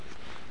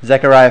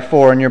Zechariah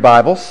 4 in your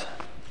Bibles.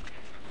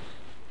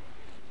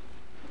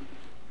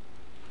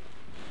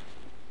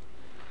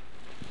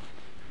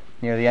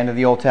 Near the end of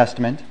the Old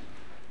Testament.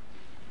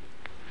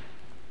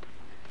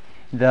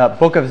 The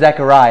book of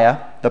Zechariah,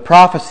 the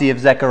prophecy of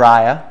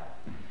Zechariah,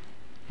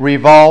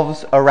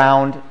 revolves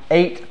around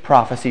 8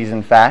 prophecies,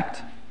 in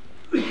fact.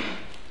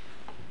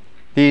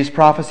 These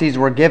prophecies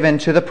were given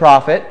to the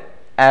prophet,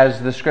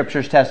 as the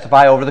scriptures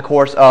testify, over the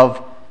course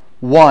of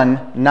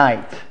one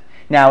night.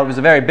 Now, it was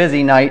a very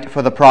busy night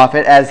for the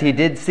prophet, as he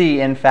did see,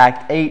 in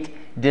fact,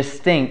 8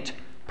 distinct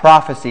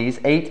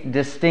prophecies, 8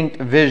 distinct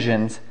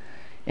visions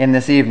in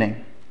this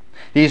evening.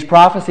 These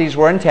prophecies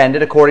were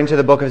intended, according to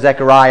the book of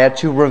Zechariah,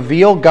 to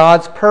reveal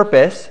God's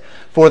purpose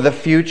for the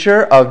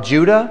future of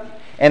Judah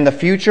and the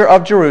future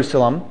of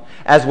Jerusalem,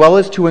 as well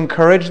as to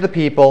encourage the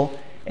people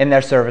in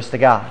their service to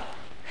God.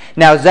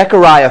 Now,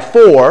 Zechariah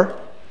 4,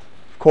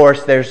 of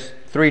course, there's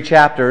 3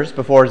 chapters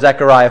before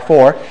Zechariah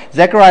 4.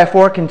 Zechariah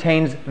 4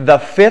 contains the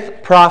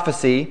 5th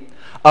prophecy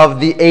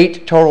of the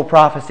 8 total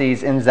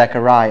prophecies in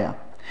Zechariah.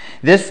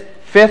 This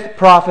 5th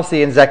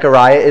prophecy in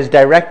Zechariah is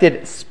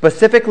directed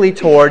specifically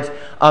towards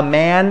a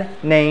man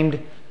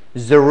named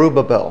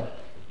Zerubbabel.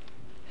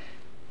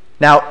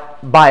 Now,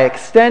 by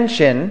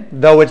extension,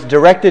 though it's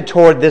directed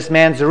toward this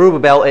man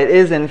Zerubbabel, it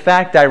is in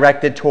fact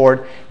directed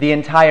toward the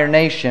entire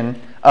nation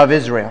of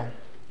Israel.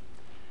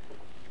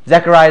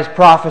 Zechariah's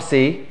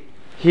prophecy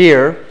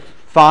here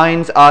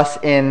finds us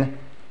in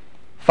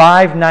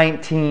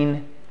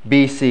 519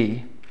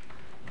 BC,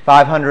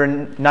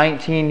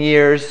 519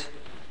 years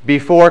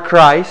before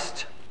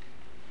Christ.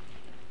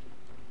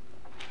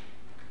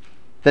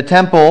 The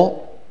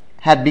temple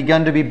had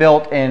begun to be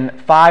built in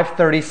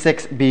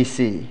 536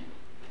 BC.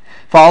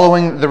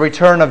 Following the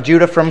return of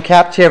Judah from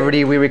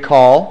captivity, we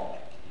recall,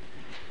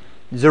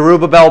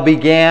 Zerubbabel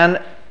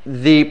began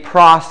the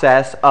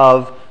process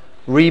of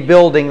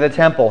rebuilding the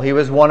temple. He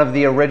was one of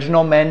the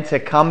original men to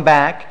come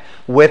back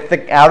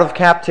out of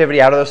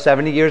captivity, out of those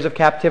 70 years of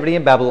captivity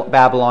in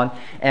Babylon,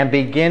 and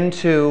begin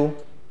to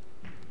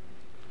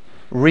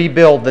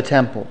rebuild the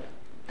temple.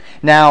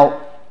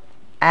 Now,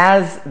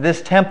 as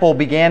this temple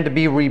began to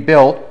be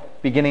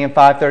rebuilt, beginning in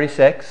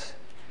 536,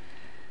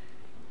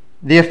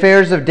 the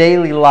affairs of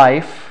daily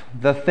life,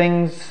 the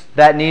things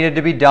that needed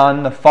to be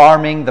done, the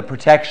farming, the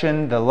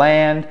protection, the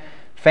land,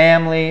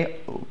 family,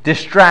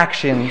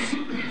 distractions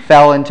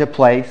fell into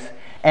place.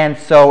 And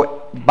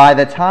so by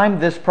the time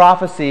this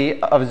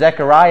prophecy of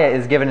Zechariah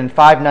is given in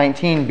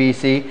 519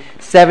 BC,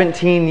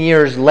 17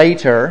 years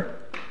later,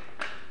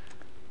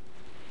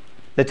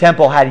 the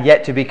temple had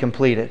yet to be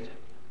completed.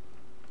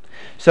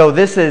 So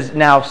this is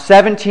now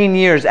 17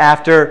 years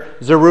after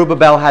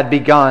Zerubbabel had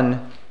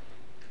begun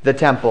the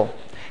temple.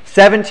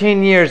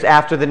 17 years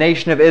after the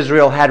nation of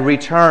Israel had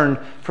returned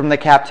from the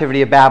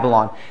captivity of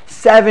Babylon.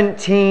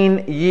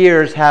 17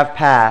 years have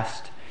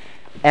passed,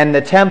 and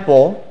the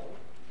temple,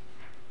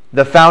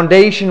 the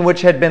foundation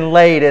which had been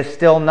laid, is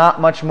still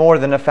not much more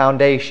than a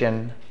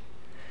foundation.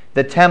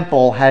 The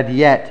temple had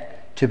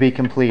yet to be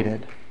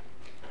completed.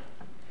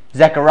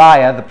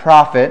 Zechariah, the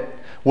prophet,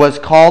 was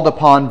called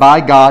upon by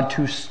God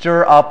to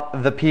stir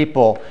up the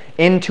people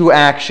into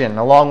action,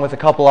 along with a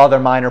couple other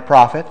minor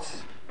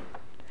prophets.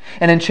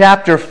 And in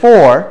chapter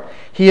 4,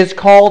 he is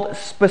called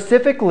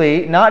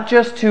specifically not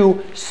just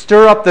to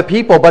stir up the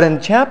people, but in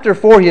chapter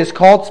 4 he is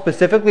called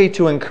specifically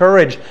to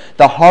encourage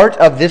the heart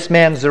of this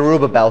man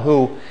Zerubbabel,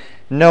 who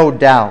no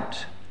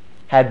doubt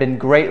had been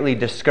greatly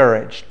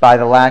discouraged by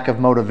the lack of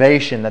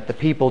motivation that the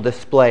people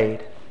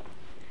displayed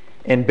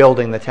in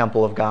building the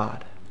temple of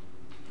God.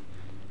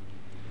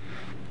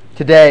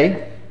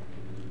 Today,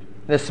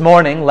 this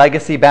morning,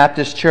 Legacy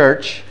Baptist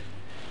Church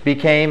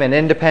became an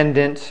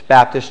independent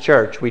Baptist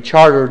church. We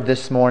chartered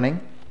this morning.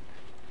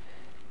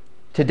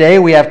 Today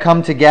we have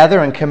come together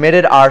and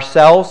committed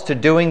ourselves to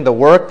doing the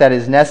work that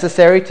is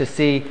necessary to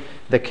see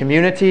the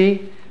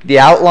community, the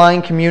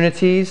outlying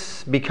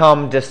communities,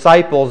 become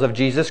disciples of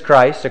Jesus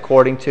Christ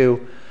according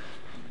to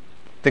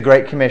the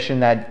Great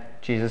Commission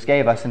that Jesus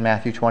gave us in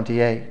Matthew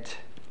 28.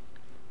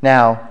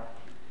 Now,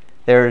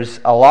 there's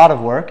a lot of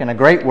work and a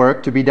great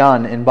work to be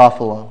done in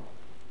Buffalo.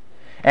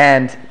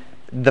 And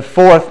the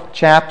 4th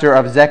chapter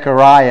of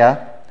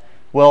Zechariah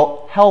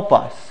will help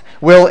us,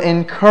 will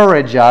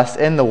encourage us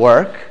in the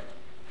work,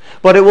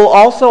 but it will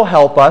also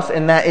help us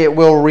in that it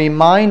will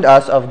remind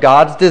us of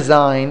God's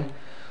design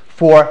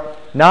for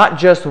not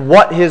just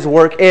what His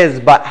work is,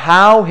 but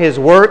how His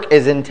work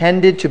is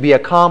intended to be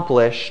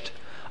accomplished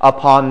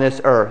upon this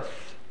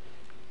earth.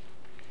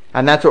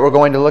 And that's what we're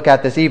going to look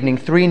at this evening.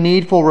 3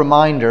 needful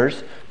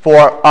reminders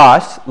for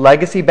us,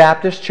 Legacy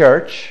Baptist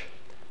Church,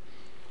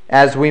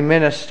 as we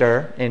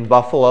minister in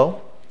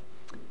Buffalo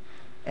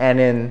and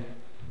in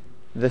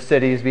the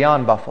cities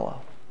beyond Buffalo.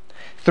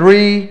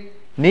 3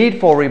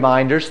 needful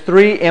reminders,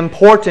 3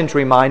 important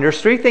reminders,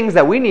 3 things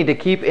that we need to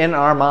keep in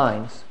our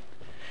minds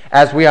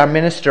as we are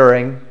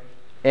ministering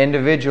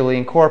individually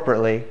and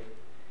corporately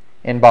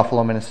in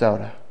Buffalo,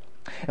 Minnesota.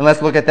 And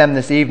let's look at them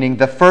this evening.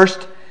 The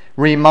first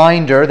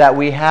reminder that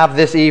we have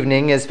this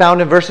evening is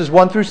found in verses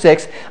 1 through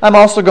 6. I'm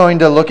also going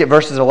to look at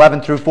verses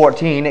 11 through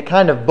 14. It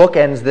kind of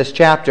bookends this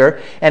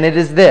chapter, and it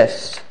is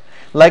this: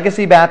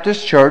 Legacy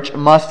Baptist Church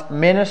must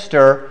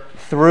minister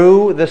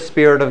through the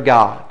Spirit of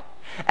God.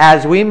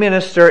 As we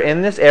minister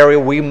in this area,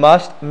 we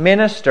must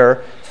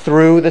minister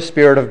through the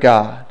Spirit of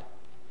God.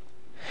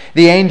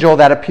 The angel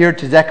that appeared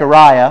to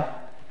Zechariah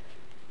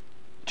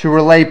to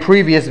relay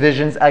previous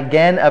visions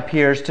again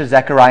appears to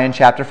Zechariah in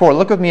chapter 4.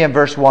 Look with me in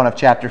verse 1 of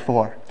chapter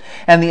 4.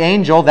 And the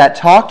angel that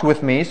talked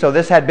with me, so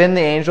this had been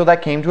the angel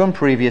that came to him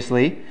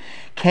previously,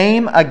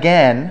 came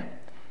again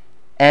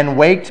and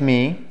waked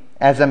me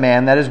as a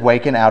man that is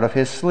waken out of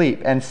his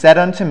sleep, and said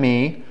unto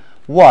me,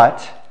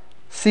 What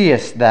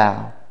seest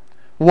thou?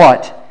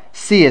 What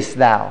seest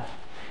thou?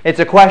 It's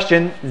a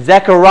question.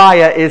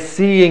 Zechariah is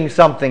seeing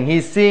something.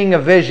 He's seeing a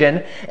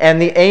vision,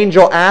 and the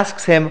angel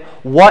asks him,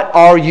 What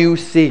are you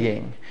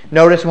seeing?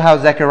 Notice how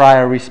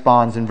Zechariah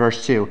responds in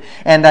verse 2.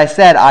 And I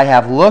said, I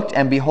have looked,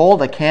 and behold,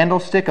 a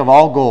candlestick of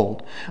all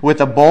gold, with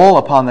a bowl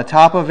upon the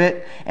top of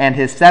it, and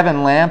his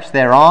 7 lamps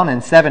thereon,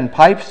 and 7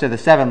 pipes to the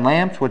 7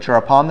 lamps which are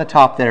upon the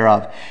top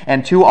thereof,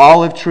 and 2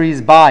 olive trees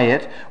by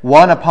it,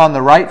 one upon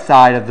the right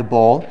side of the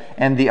bowl,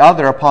 and the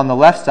other upon the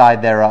left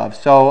side thereof.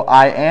 So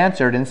I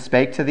answered and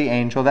spake to the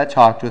angel that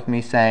talked with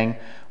me, saying,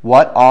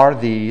 What are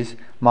these,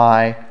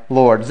 my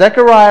Lord?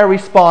 Zechariah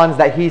responds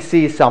that he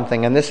sees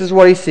something, and this is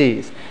what he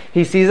sees.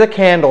 He sees a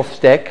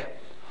candlestick,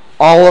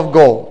 all of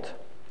gold.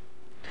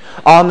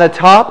 On the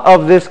top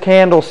of this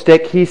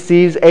candlestick, he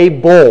sees a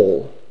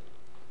bowl.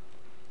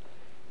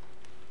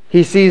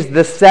 He sees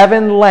the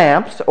 7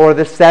 lamps, or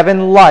the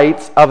 7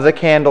 lights of the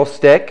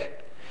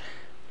candlestick,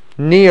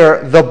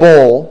 near the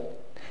bowl.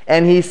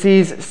 And he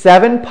sees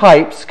 7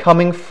 pipes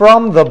coming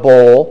from the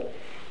bowl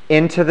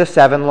into the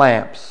 7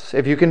 lamps.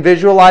 If you can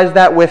visualize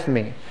that with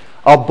me.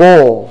 A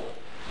bowl,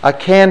 a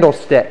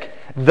candlestick,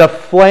 the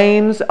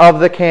flames of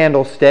the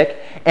candlestick,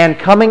 and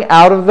coming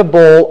out of the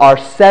bowl are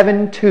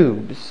 7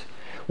 tubes.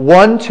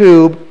 1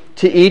 tube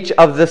to each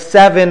of the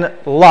 7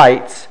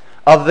 lights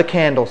of the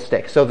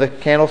candlestick. So the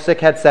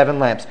candlestick had 7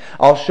 lamps.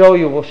 We'll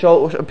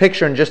show a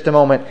picture in just a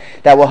moment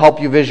that will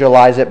help you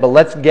visualize it, but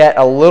let's get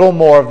a little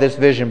more of this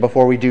vision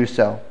before we do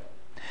so.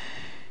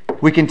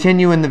 We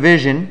continue in the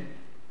vision,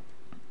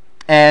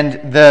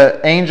 and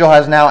the angel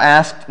has now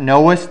asked,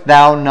 Knowest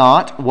thou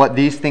not what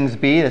these things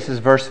be? This is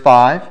verse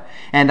 5.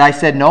 And I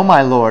said, No,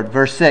 my Lord.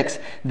 Verse 6.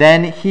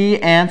 Then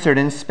he answered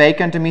and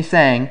spake unto me,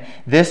 saying,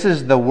 This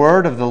is the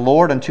word of the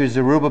Lord unto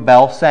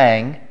Zerubbabel,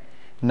 saying,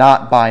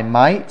 Not by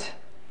might,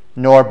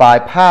 nor by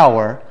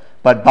power,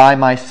 but by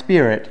my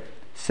Spirit,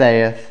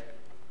 saith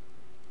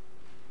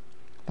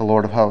the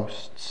Lord of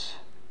hosts.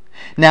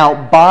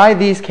 Now, by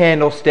these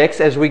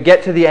candlesticks, as we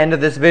get to the end of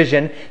this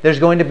vision, there's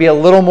going to be a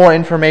little more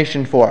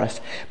information for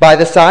us. By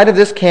the side of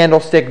this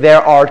candlestick,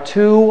 there are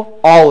 2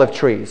 olive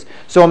trees.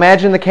 So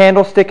imagine the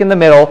candlestick in the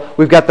middle.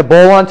 We've got the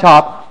bowl on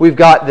top. We've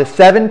got the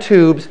 7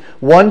 tubes,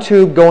 1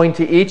 tube going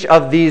to each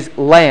of these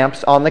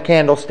lamps on the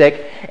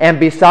candlestick. And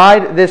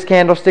beside this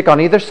candlestick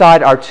on either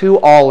side are 2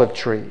 olive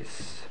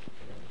trees.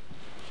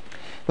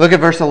 Look at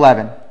verse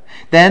 11.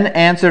 Then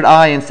answered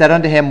I and said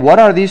unto him, What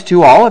are these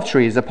 2 olive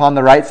trees upon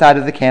the right side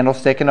of the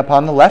candlestick and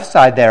upon the left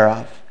side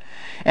thereof?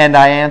 And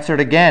I answered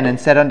again and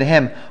said unto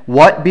him,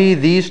 What be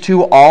these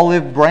 2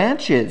 olive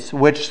branches,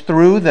 which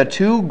through the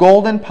 2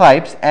 golden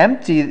pipes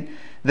empty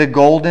the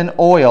golden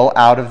oil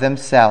out of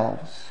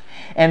themselves?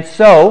 And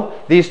so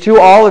these 2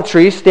 olive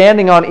trees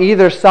standing on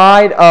either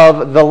side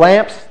of the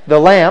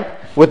lamp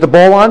with the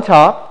bowl on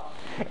top.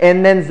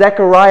 And then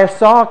Zechariah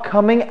saw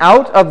coming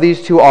out of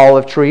these 2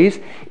 olive trees,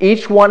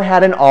 each one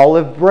had an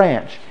olive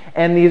branch.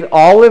 And these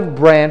olive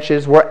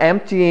branches were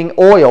emptying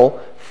oil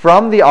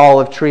from the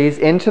olive trees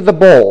into the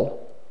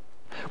bowl,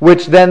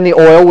 which then the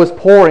oil was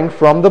pouring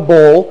from the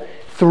bowl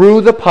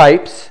through the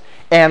pipes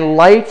and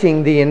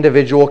lighting the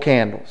individual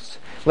candles.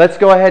 Let's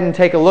go ahead and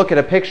take a look at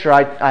a picture.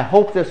 I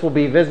hope this will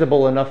be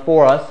visible enough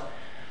for us.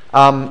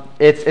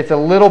 It's a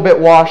little bit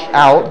washed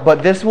out,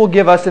 but this will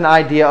give us an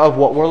idea of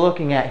what we're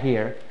looking at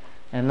here.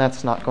 And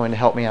that's not going to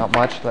help me out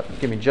much.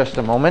 Give me just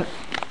a moment.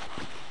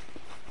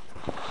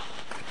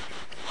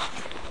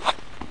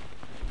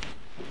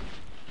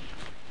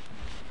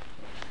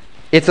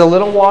 It's a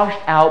little washed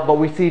out, but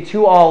we see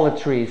 2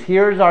 olive trees.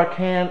 Here's our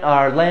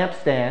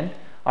lampstand,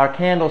 our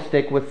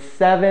candlestick with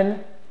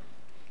 7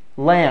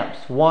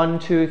 lamps. 1,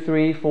 2,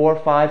 3, 4,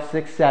 5,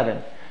 6,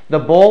 7. The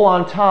bowl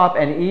on top,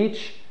 and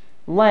each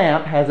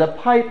lamp has a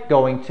pipe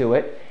going to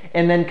it.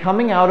 And then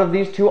coming out of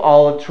these 2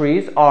 olive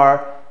trees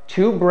are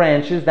 2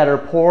 branches that are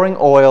pouring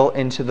oil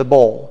into the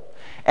bowl.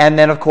 And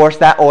then, of course,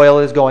 that oil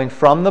is going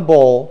from the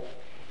bowl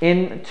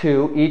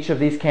into each of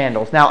these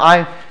candles. Now,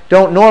 I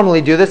don't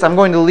normally do this. I'm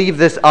going to leave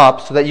this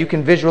up so that you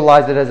can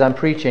visualize it as I'm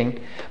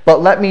preaching.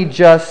 But let me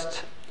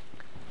just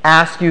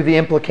ask you the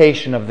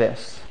implication of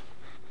this.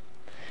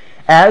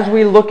 As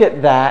we look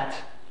at that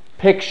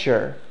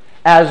picture,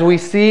 as we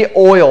see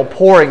oil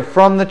pouring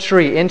from the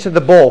tree into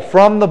the bowl,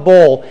 from the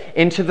bowl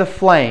into the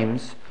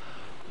flames,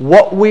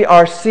 what we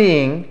are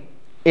seeing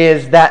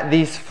is that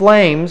these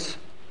flames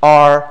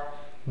are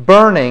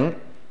burning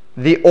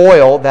the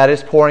oil that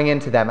is pouring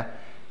into them.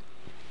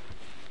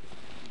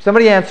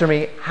 Somebody answer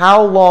me,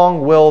 how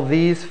long will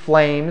these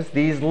flames,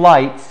 these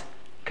lights,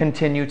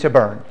 continue to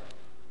burn?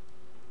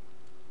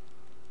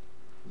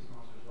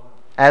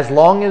 As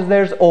long as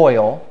there's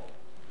oil,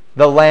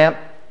 the lamp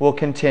will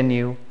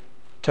continue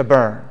to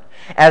burn.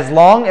 As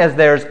long as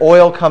there's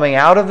oil coming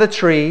out of the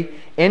tree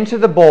into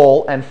the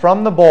bowl and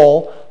from the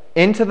bowl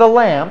into the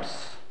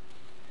lamps,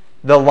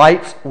 the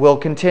lights will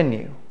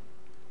continue.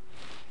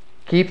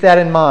 Keep that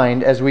in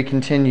mind as we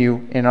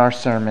continue in our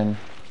sermon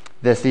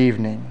this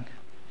evening.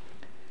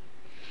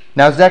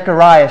 Now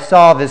Zechariah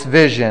saw this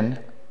vision,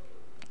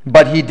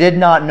 but he did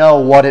not know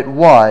what it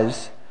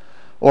was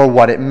or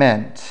what it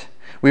meant.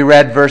 We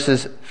read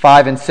verses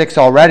 5 and 6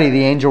 already.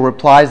 The angel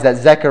replies to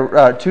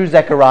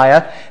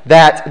Zechariah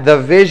that the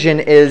vision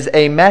is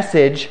a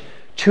message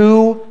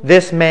to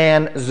this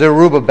man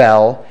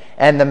Zerubbabel,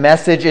 and the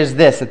message is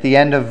this at the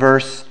end of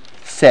verse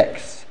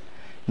 6.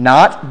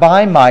 Not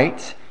by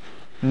might,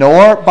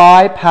 nor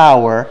by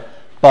power,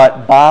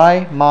 but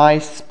by my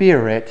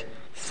Spirit,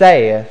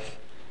 saith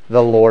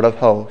the Lord of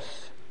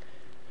hosts.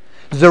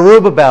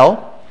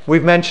 Zerubbabel,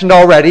 we've mentioned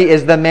already,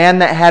 is the man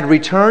that had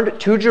returned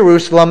to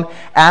Jerusalem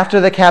after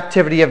the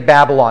captivity of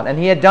Babylon. And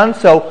he had done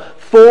so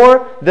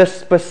for the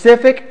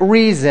specific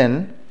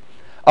reason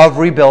of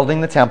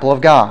rebuilding the temple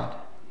of God.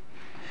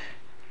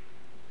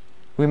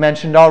 We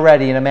mentioned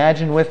already, and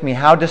imagine with me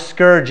how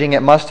discouraging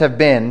it must have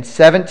been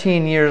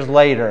 17 years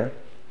later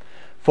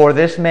for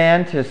this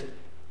man to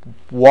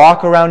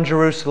walk around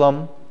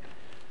Jerusalem,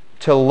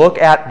 to look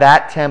at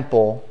that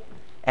temple,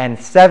 and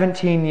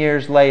 17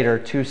 years later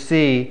to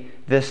see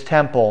this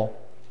temple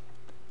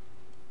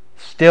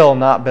still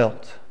not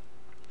built.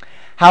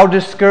 How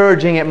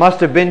discouraging it must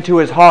have been to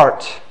his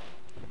heart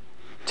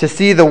to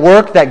see the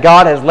work that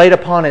God has laid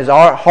upon his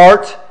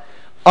heart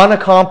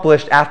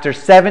unaccomplished after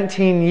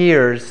 17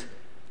 years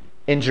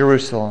in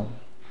Jerusalem.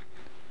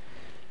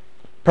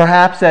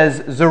 Perhaps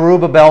as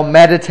Zerubbabel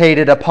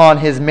meditated upon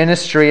his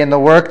ministry and the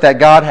work that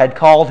God had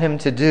called him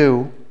to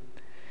do,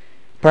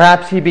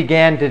 perhaps he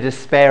began to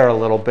despair a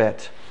little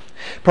bit.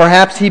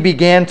 Perhaps he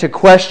began to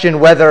question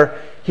whether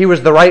he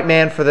was the right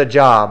man for the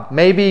job.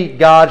 Maybe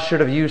God should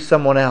have used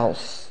someone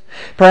else.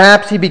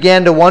 Perhaps he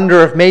began to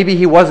wonder if maybe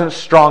he wasn't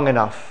strong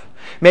enough.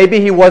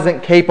 Maybe he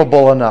wasn't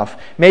capable enough.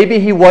 Maybe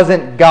he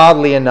wasn't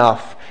godly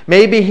enough.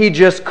 Maybe he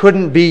just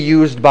couldn't be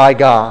used by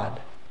God.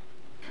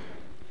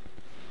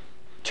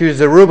 To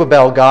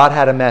Zerubbabel, God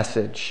had a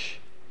message.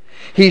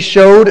 He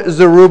showed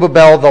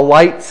Zerubbabel the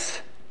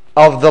lights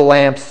of the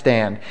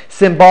lampstand.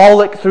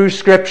 Symbolic through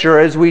Scripture,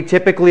 as we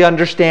typically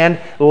understand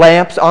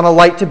lamps on a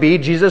light to be.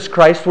 Jesus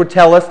Christ would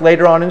tell us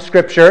later on in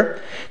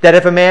Scripture that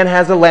if a man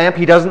has a lamp,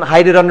 he doesn't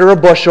hide it under a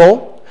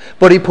bushel,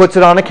 but he puts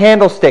it on a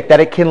candlestick that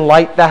it can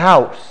light the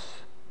house.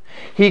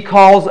 He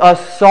calls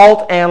us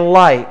salt and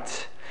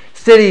light,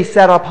 city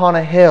set upon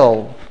a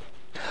hill.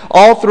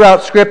 All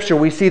throughout Scripture,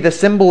 we see the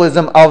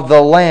symbolism of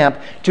the lamp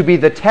to be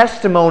the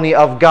testimony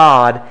of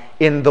God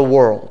in the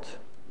world.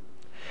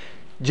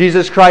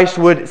 Jesus Christ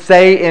would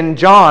say in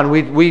John,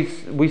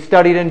 we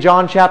studied in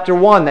John chapter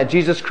 1, that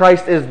Jesus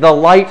Christ is the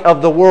light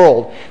of the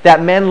world,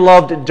 that men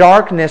loved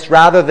darkness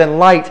rather than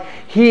light.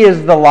 He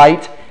is the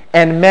light,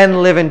 and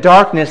men live in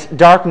darkness,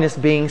 darkness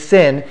being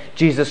sin,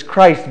 Jesus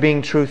Christ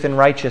being truth and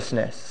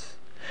righteousness.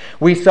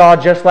 We saw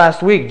just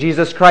last week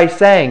Jesus Christ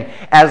saying,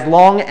 as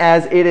long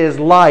as it is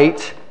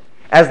light,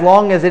 as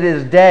long as it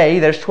is day,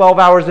 there's 12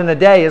 hours in a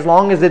day, as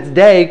long as it's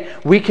day,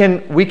 we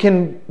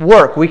can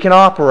work, we can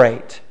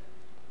operate.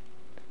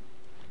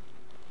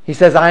 He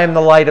says, I am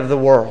the light of the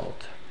world.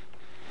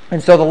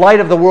 And so the light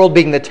of the world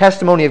being the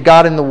testimony of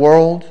God in the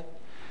world,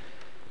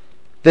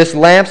 this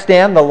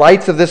lampstand, the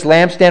lights of this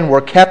lampstand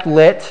were kept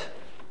lit.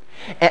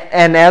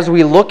 And as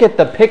we look at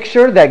the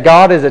picture that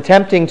God is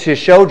attempting to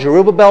show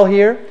Zerubbabel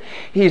here,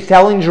 He's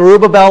telling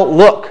Zerubbabel,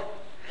 look,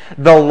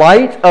 the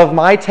light of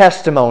my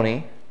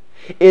testimony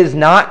is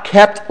not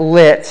kept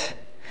lit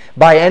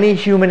by any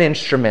human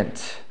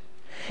instrument.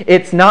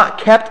 It's not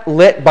kept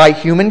lit by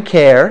human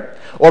care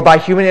or by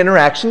human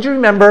interaction. Do you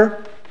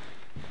remember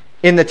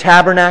in the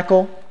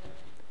tabernacle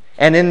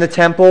and in the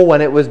temple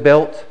when it was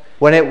built,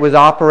 when it was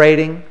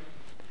operating?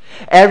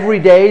 Every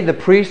day the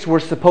priests were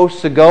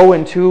supposed to go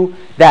into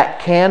that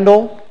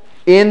candle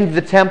in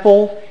the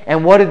temple,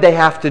 and what did they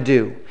have to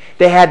do?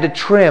 They had to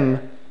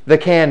trim the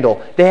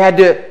candle. They had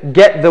to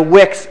get the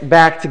wicks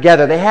back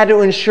together. They had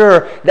to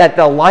ensure that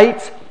the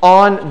lights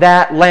on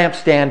that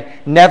lampstand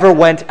never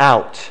went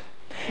out.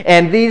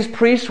 And these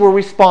priests were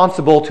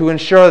responsible to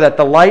ensure that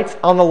the lights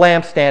on the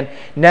lampstand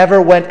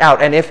never went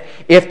out. And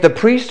if the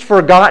priest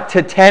forgot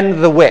to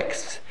tend the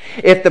wicks,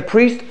 if the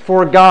priest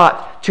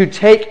forgot to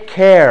take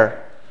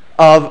care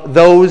of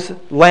those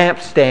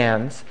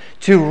lampstands,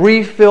 to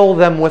refill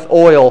them with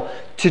oil,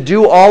 to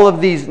do all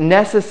of these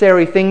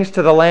necessary things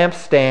to the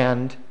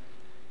lampstand,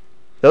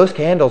 those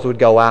candles would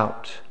go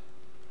out.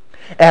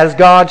 As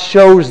God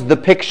shows the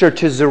picture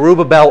to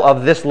Zerubbabel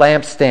of this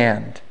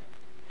lampstand,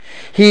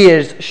 He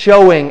is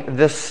showing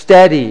the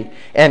steady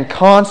and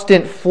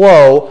constant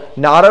flow,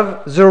 not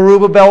of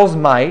Zerubbabel's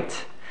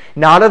might,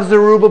 not of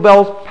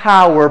Zerubbabel's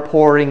power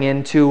pouring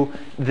into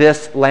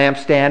this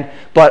lampstand,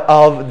 but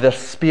of the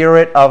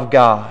Spirit of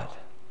God.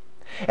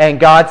 And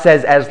God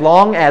says, as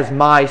long as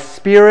my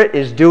Spirit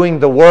is doing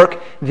the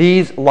work,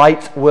 these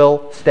lights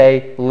will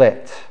stay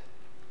lit.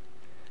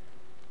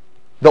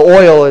 The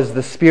oil is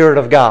the Spirit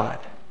of God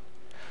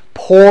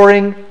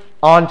pouring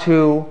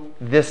onto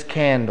this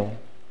candle.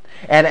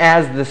 And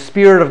as the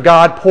Spirit of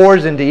God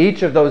pours into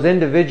each of those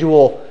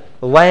individual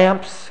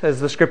lamps, as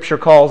the Scripture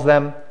calls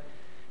them,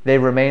 they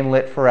remain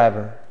lit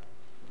forever.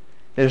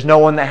 There's no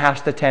one that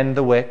has to tend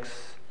the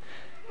wicks.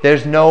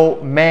 There's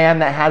no man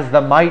that has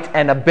the might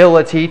and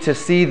ability to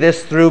see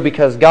this through,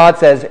 because God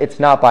says it's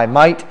not by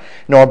might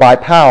nor by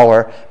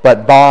power,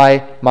 but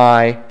by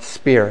my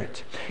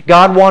Spirit.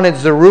 God wanted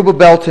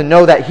Zerubbabel to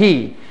know that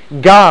He,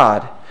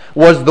 God,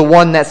 was the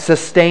one that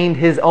sustained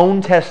His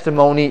own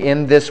testimony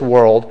in this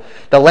world.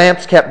 The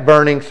lamps kept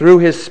burning through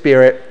His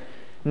Spirit,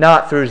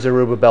 not through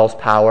Zerubbabel's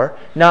power,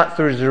 not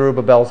through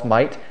Zerubbabel's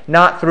might,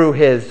 not through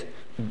his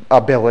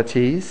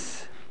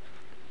abilities.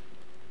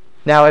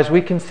 Now, as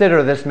we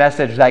consider this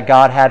message that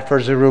God had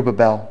for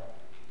Zerubbabel,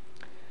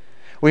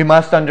 we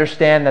must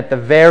understand that the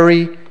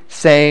very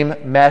same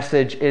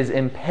message is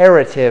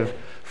imperative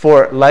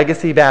for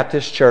Legacy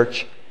Baptist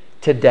Church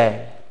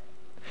today.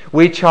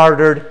 We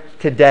chartered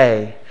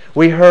today.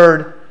 We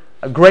heard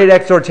a great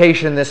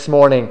exhortation this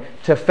morning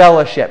to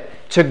fellowship,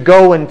 to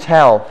go and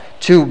tell,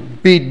 to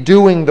be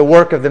doing the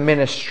work of the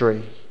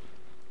ministry.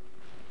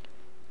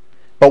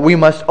 But we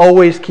must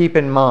always keep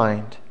in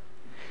mind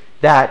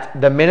that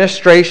the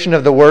ministration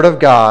of the Word of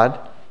God,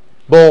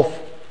 both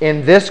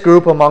in this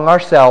group among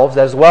ourselves,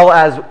 as well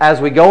as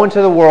we go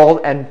into the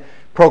world and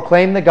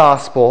proclaim the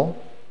gospel,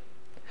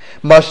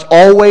 must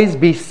always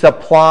be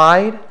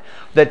supplied.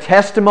 The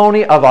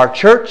testimony of our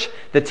church,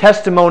 the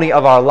testimony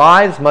of our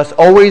lives must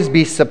always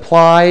be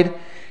supplied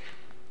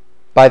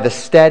by the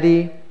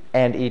steady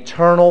and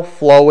eternal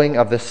flowing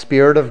of the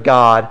Spirit of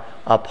God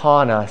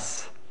upon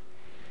us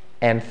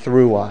and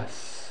through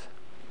us.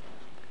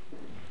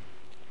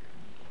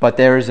 But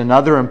there is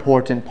another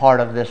important part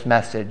of this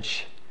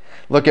message.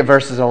 Look at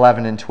verses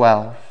 11 and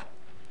 12.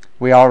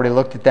 We already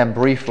looked at them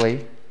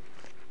briefly.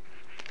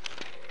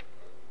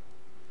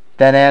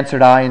 Then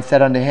answered I and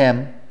said unto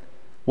him,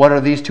 What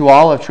are these two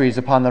olive trees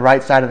upon the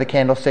right side of the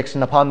candlesticks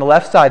and upon the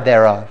left side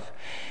thereof?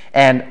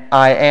 And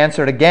I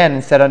answered again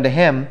and said unto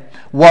him,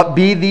 What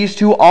be these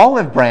two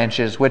olive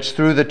branches, which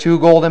through the two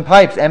golden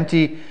pipes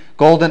empty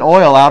golden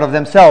oil out of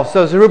themselves?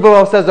 So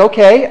Zerubbabel says,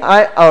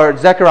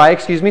 Zechariah,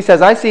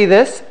 says, I see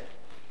this.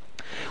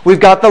 We've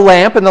got the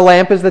lamp, and the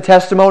lamp is the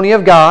testimony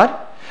of God.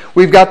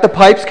 We've got the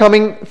pipes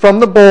coming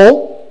from the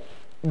bowl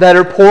that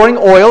are pouring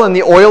oil, and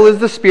the oil is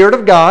the Spirit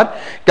of God.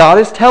 God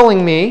is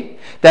telling me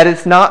that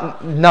it's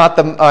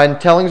I'm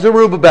telling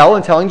Zerubbabel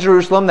and telling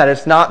Jerusalem that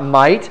it's not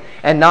might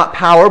and not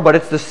power, but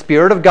it's the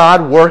Spirit of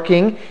God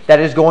working that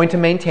is going to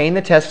maintain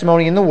the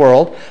testimony in the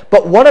world.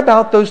 But what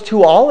about those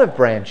two olive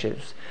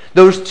branches?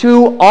 Those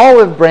two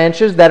olive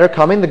branches that are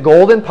coming, the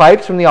golden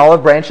pipes from the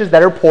olive branches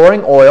that are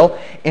pouring oil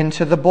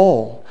into the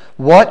bowl.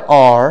 What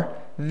are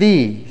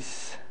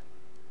these?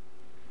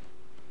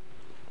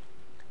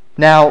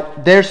 Now,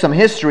 there's some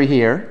history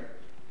here.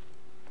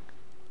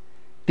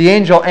 The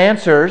angel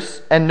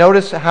answers, and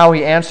notice how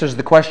he answers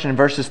the question in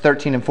verses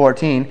 13 and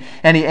 14.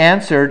 And he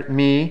answered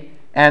me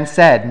and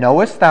said,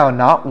 Knowest thou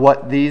not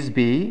what these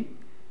be?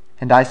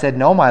 And I said,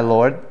 No, my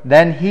Lord.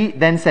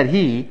 Then said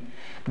he,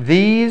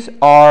 These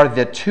are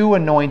the two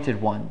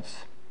anointed ones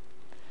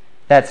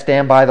that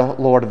stand by the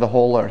Lord of the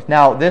whole earth.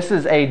 Now, this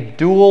is a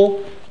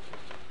dual,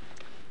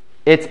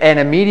 it's an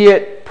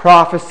immediate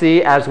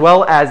prophecy as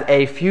well as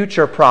a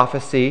future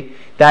prophecy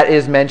that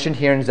is mentioned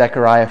here in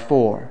Zechariah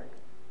 4.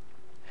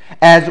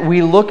 As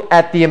we look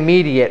at the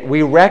immediate,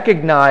 we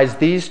recognize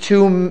these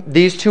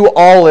two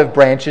olive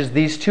branches,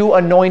 these two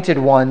anointed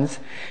ones,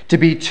 to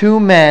be two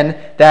men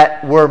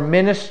that were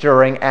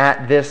ministering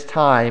at this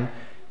time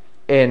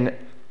at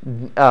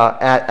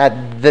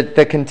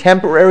the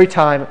contemporary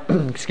time,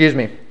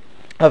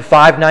 of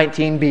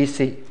 519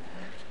 BC.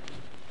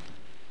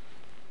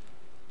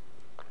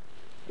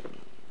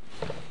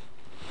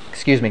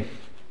 Excuse me,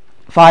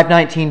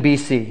 519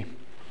 BC.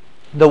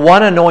 The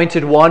one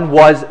anointed one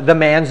was the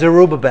man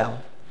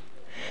Zerubbabel.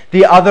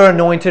 The other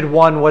anointed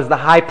one was the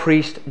high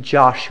priest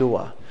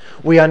Joshua.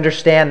 We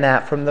understand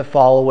that from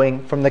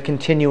the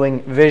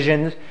continuing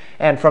visions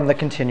and from the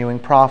continuing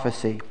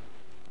prophecy.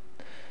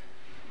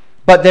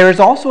 But there is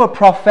also a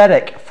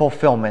prophetic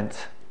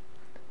fulfillment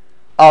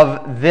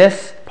of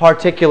this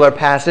particular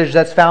passage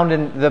that's found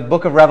in the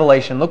book of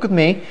Revelation. Look with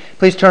me.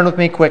 Please turn with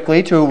me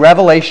quickly to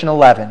Revelation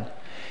 11.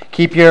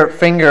 Keep your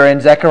finger in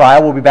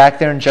Zechariah. We'll be back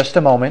there in just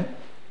a moment.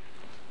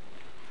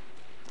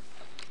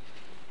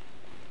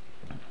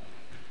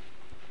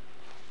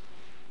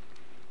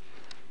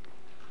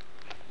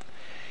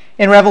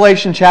 In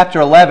Revelation chapter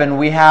 11,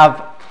 we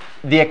have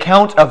the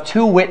account of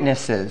two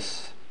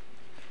witnesses.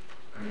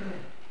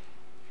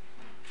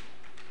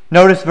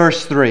 Notice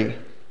verse 3.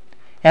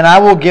 And I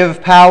will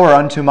give power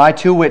unto my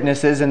 2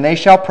 witnesses, and they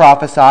shall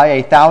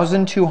prophesy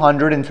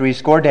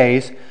 1,260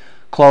 days,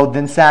 clothed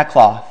in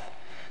sackcloth.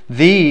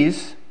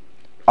 These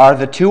are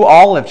the 2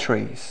 olive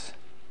trees,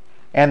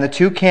 and the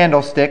 2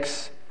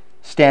 candlesticks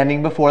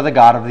standing before the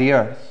God of the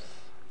earth.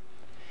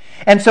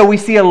 And so we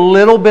see a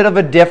little bit of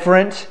a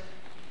different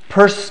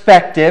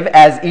perspective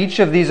as each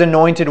of these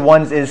anointed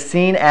ones is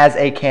seen as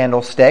a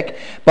candlestick.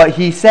 But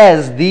he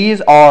says these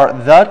are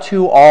the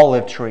 2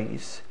 olive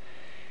trees.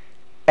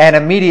 And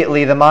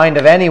immediately the mind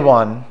of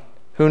anyone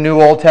who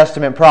knew Old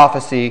Testament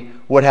prophecy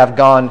would have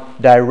gone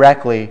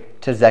directly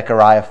to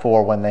Zechariah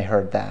 4 when they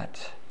heard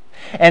that.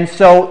 And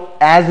so,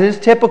 as is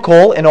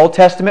typical in Old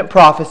Testament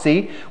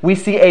prophecy, we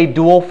see a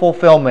dual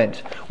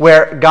fulfillment,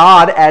 where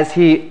God, as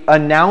He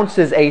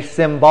announces a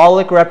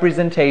symbolic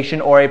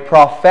representation or a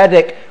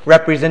prophetic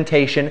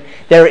representation,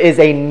 there is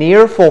a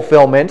near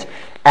fulfillment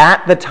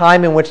at the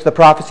time in which the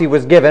prophecy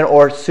was given,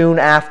 or soon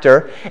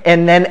after,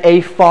 and then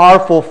a far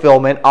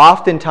fulfillment,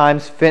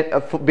 oftentimes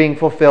being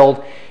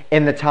fulfilled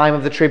in the time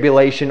of the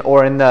tribulation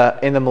or in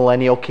the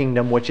millennial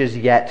kingdom, which is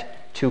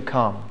yet to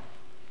come.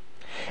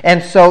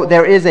 And so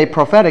there is a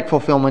prophetic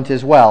fulfillment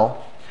as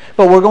well.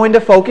 But we're going to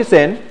focus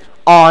in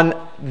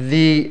on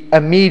the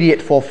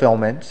immediate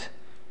fulfillment.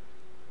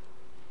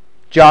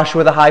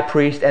 Joshua the high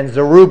priest and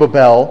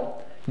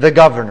Zerubbabel the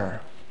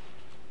governor.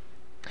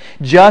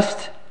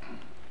 Just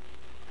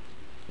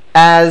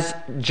as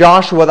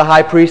Joshua the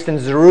high priest and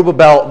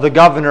Zerubbabel the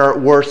governor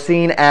were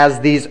seen as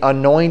these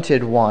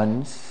anointed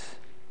ones,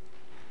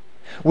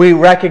 we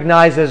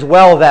recognize as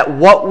well that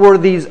what were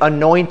these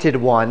anointed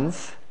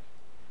ones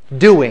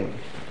doing?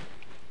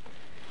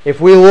 If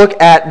we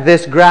look at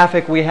this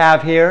graphic we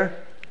have here,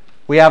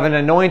 we have an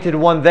anointed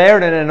one there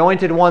and an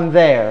anointed one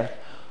there.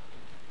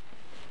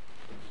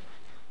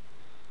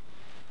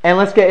 And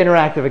let's get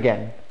interactive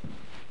again.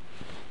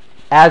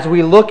 As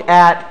we look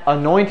at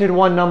anointed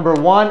one number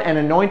 1 and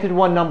anointed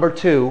one number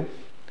 2,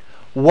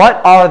 what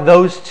are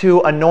those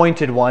 2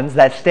 anointed ones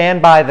that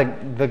stand by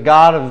the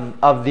God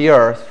of the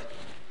earth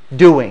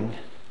doing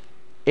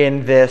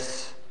in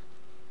this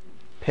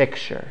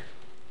picture?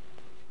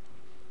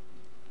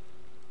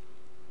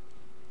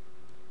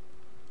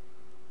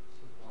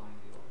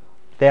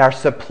 They are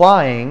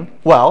supplying,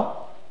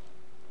 well,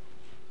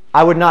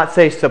 I would not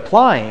say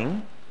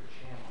supplying.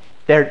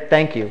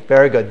 Thank you,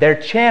 very good.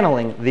 They're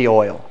channeling the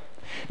oil.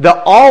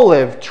 The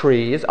olive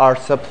trees are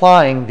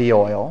supplying the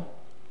oil.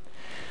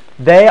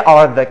 They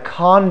are the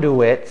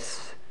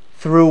conduits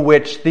through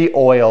which the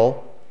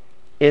oil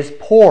is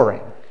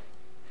pouring.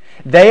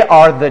 They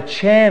are the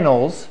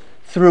channels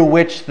through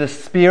which the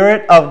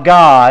Spirit of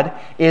God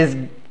is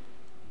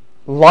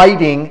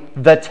lighting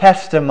the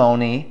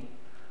testimony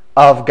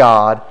of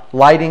God,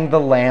 lighting the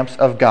lamps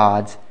of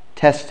God's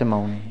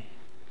testimony.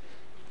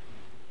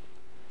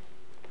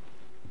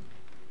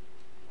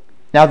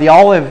 Now the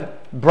olive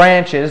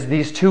branches,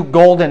 these 2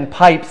 golden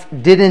pipes,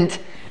 didn't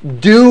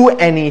do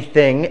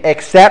anything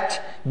except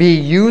be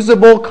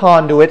usable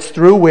conduits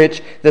through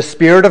which the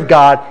Spirit of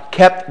God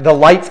kept the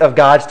lights of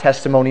God's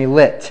testimony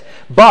lit.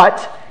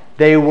 But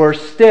they were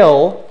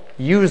still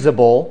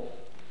usable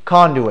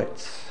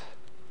conduits.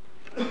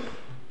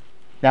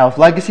 Now, if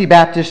Legacy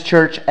Baptist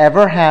Church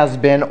ever has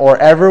been or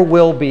ever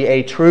will be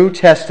a true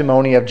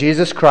testimony of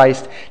Jesus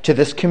Christ to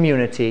this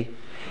community,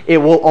 it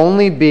will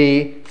only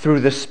be through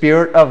the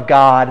Spirit of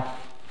God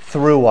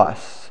through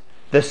us,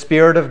 the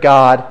Spirit of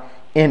God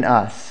in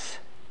us.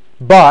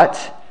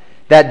 But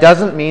that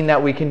doesn't mean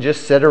that we can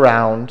just sit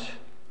around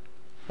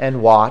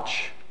and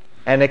watch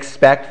and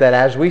expect that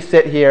as we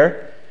sit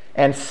here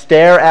and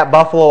stare at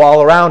buffalo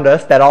all around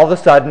us, that all of a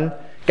sudden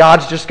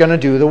God's just going to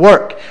do the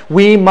work.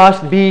 We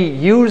must be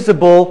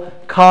usable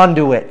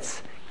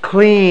conduits,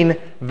 clean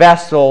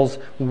vessels,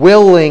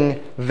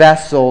 willing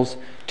vessels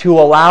to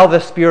allow the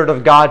Spirit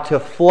of God to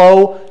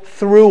flow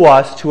through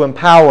us to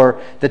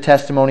empower the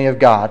testimony of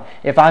God.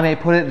 If I may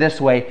put it this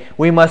way,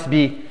 we must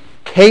be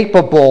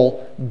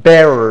capable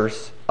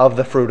bearers of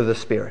the fruit of the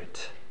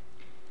Spirit.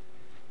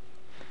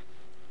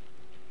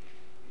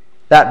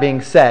 That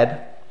being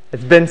said,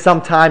 it's been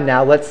some time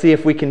now. Let's see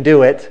if we can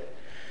do it.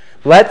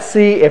 Let's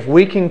see if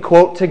we can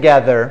quote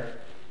together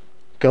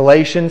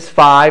Galatians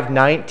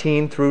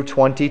 5:19 through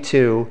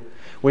 22.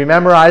 We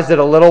memorized it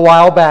a little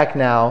while back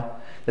now.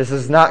 This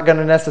is not going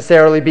to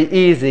necessarily be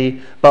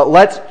easy, but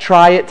let's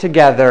try it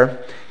together.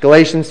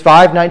 Galatians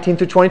 5:19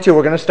 through 22.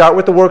 We're going to start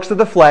with the works of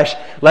the flesh.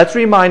 Let's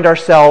remind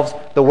ourselves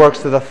the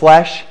works of the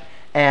flesh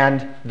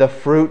and the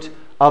fruit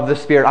of the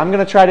Spirit. I'm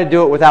going to try to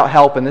do it without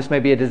help, and this may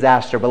be a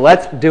disaster, but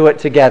let's do it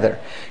together.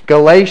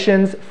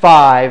 Galatians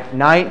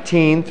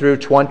 5:19 through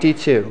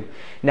 22.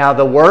 Now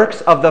the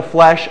works of the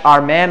flesh are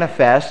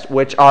manifest,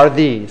 which are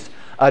these: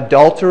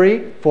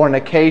 adultery,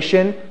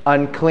 fornication,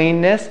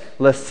 uncleanness,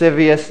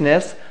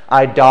 lasciviousness,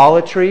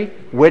 idolatry,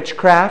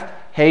 witchcraft,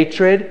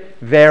 hatred,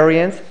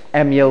 variance,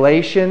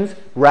 emulations,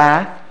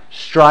 wrath,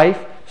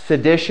 strife,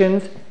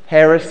 seditions,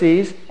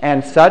 heresies,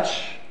 and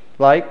such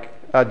like.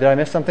 Did I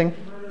miss something?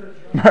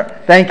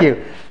 Thank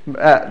you.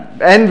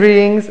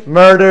 Envyings,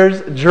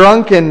 murders,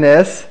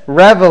 drunkenness,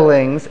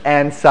 revelings,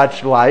 and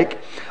such like,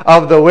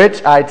 of the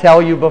which I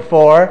tell you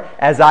before,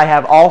 as I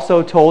have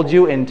also told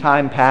you in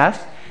time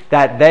past,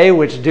 that they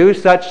which do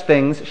such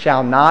things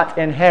shall not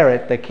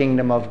inherit the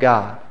kingdom of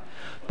God.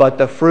 But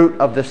the fruit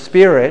of the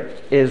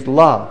Spirit is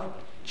love,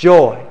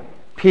 joy,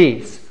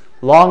 peace,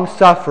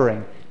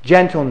 long-suffering,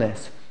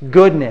 gentleness,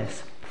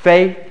 goodness,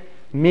 faith,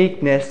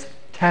 meekness,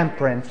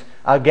 temperance.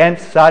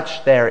 Against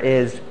such there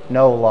is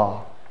no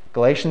law.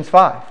 Galatians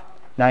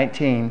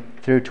 5:19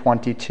 through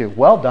 22.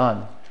 Well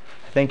done.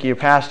 I think your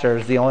pastor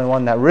is the only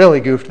one that really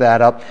goofed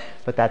that up,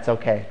 but that's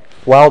okay.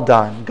 Well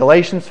done.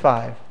 Galatians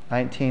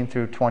 5:19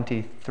 through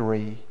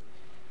 23.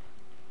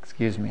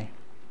 Excuse me.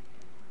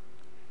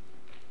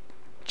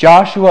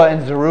 Joshua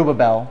and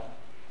Zerubbabel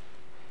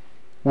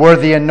were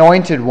the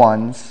anointed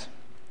ones,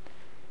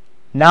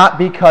 not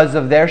because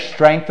of their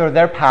strength or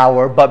their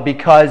power, but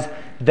because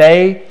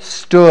they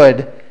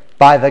stood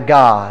by the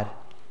God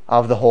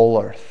of the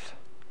whole earth.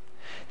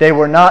 They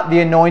were not the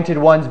anointed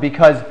ones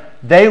because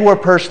they were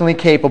personally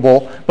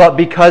capable, but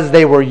because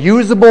they were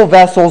usable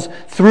vessels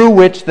through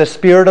which the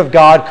Spirit of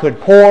God could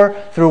pour,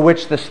 through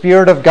which the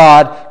Spirit of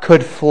God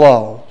could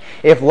flow.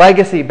 If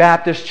Legacy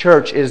Baptist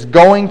Church is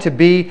going to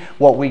be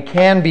what we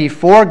can be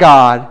for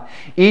God,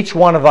 each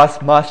one of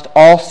us must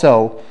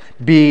also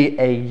be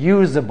a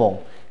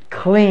usable,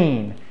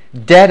 clean,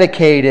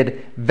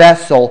 dedicated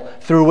vessel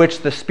through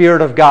which the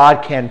Spirit of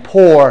God can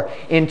pour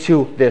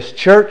into this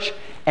church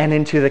and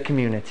into the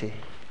community.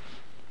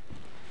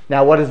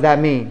 Now, what does that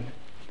mean?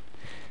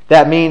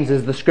 That means,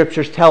 as the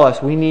Scriptures tell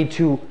us, we need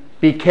to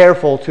be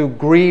careful to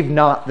grieve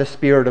not the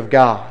Spirit of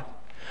God,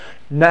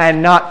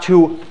 and not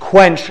to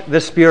quench the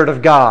Spirit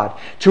of God,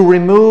 to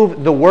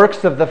remove the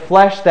works of the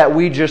flesh that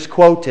we just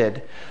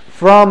quoted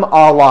from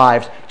our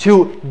lives,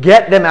 to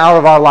get them out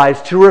of our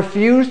lives, to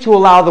refuse to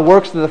allow the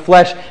works of the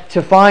flesh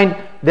to find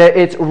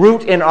its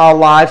root in our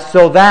lives,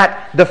 so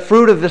that the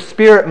fruit of the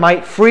Spirit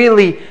might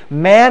freely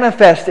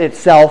manifest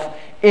itself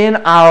in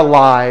our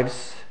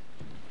lives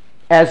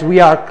as we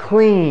are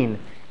clean,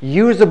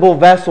 usable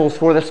vessels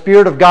for the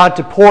Spirit of God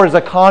to pour as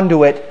a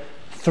conduit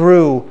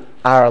through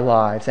our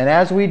lives. And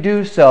as we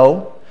do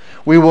so,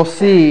 we will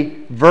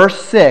see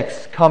verse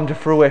 6 come to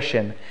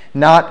fruition.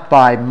 Not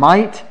by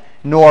might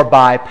nor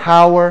by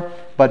power,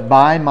 but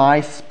by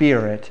my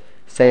Spirit,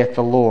 saith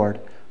the Lord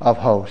of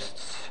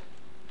hosts.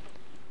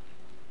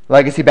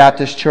 Legacy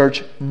Baptist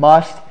Church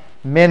must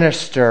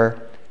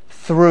minister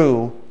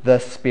through the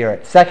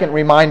Spirit. Second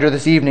reminder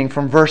this evening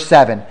from verse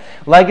 7.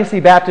 Legacy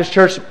Baptist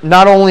Church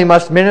not only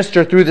must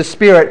minister through the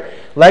Spirit,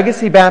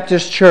 Legacy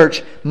Baptist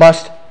Church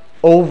must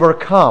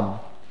overcome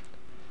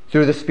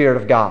through the Spirit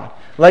of God.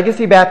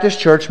 Legacy Baptist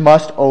Church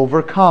must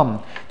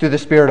overcome through the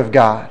Spirit of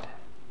God.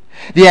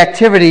 The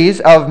activities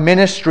of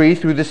ministry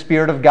through the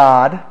Spirit of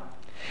God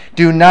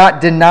do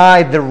not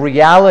deny the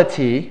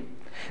reality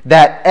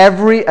that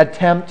every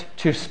attempt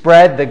to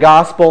spread the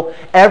gospel,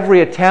 every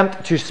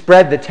attempt to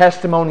spread the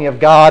testimony of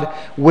God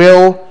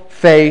will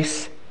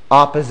face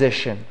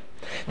opposition.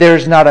 There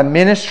is not a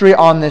ministry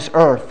on this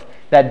earth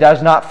that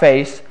does not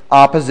face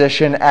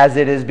opposition as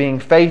it is being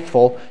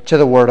faithful to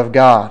the Word of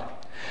God.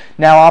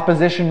 Now,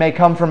 opposition may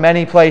come from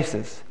many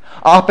places.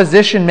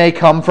 Opposition may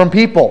come from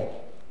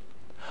people.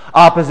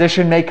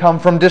 Opposition may come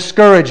from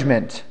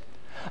discouragement.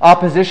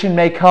 Opposition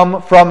may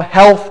come from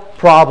health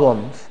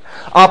problems.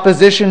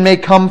 Opposition may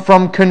come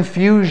from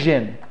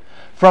confusion,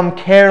 from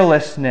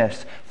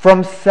carelessness,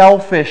 from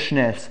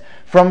selfishness,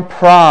 from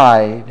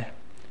pride.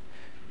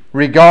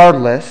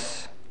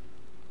 Regardless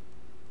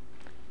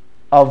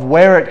of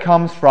where it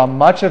comes from,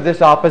 much of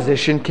this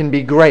opposition can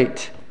be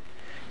great,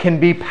 can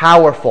be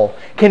powerful,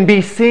 can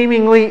be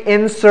seemingly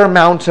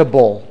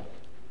insurmountable.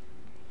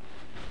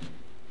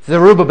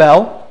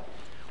 Zerubbabel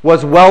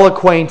was well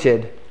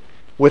acquainted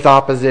with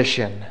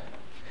opposition.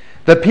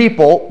 The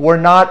people were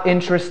not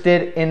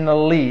interested in the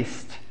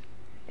least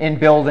in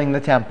building the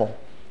temple.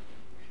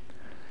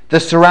 The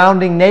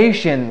surrounding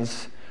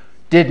nations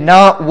did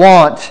not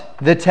want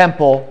the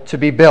temple to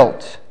be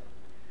built.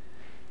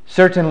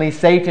 Certainly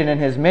Satan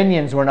and his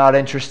minions were not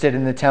interested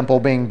in the temple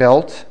being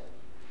built.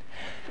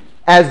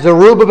 As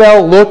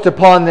Zerubbabel looked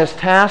upon this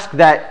task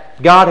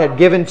that God had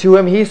given to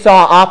him, he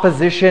saw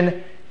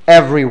opposition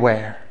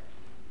everywhere.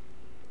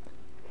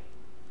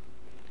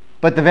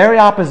 But the very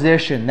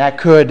opposition that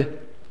could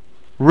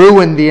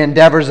ruin the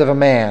endeavors of a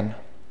man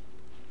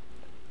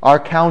are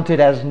counted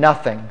as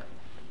nothing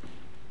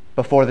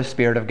before the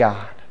Spirit of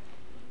God.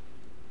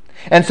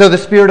 And so the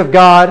Spirit of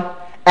God,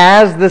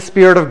 as the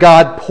Spirit of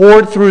God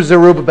poured through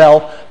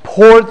Zerubbabel,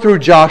 poured through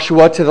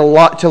Joshua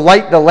to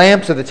light the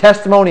lamps of the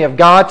testimony of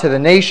God to the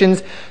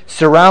nations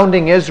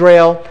surrounding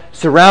Israel,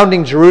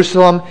 surrounding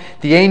Jerusalem,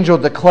 the angel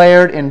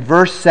declared in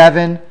verse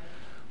 7,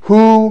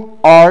 "Who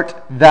art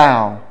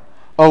thou,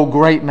 O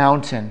great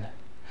mountain?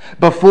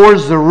 Before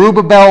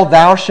Zerubbabel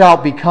thou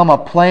shalt become a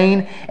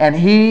plain, and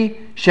he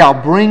shall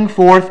bring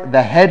forth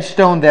the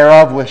headstone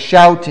thereof with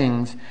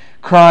shoutings,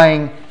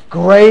 crying,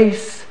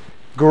 Grace,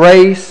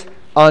 grace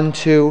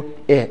unto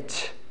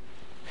it."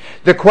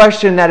 The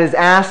question that is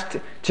asked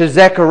to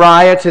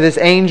Zechariah, to this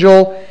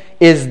angel,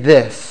 is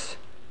this: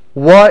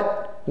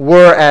 what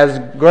were as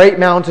great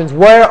mountains?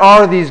 Where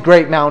are these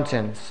great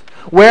mountains?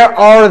 Where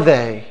are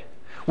they?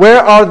 Where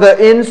are the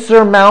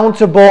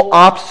insurmountable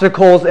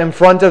obstacles in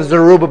front of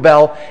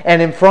Zerubbabel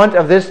and in front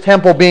of this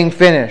temple being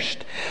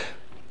finished?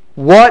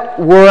 What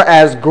were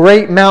as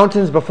great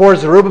mountains before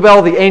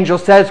Zerubbabel, the angel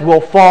says,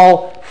 will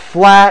fall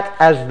flat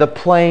as the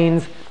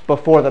plains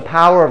before the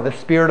power of the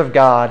Spirit of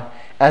God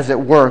as it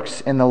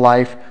works in the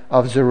life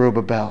of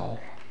Zerubbabel.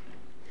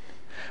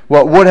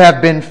 What would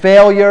have been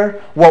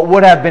failure, what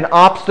would have been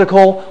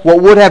obstacle,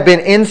 what would have been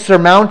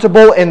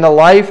insurmountable in the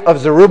life of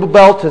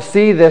Zerubbabel to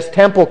see this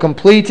temple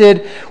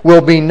completed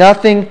will be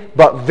nothing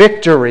but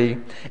victory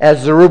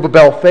as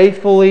Zerubbabel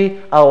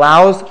faithfully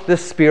allows the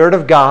Spirit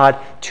of God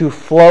to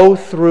flow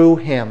through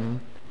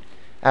him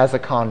as a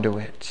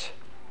conduit.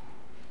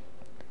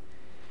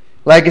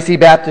 Legacy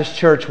Baptist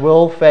Church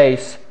will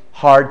face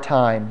hard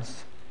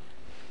times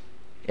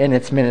in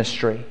its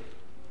ministry.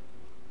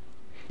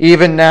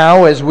 Even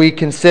now, as we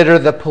consider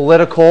the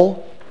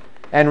political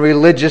and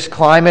religious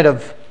climate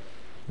of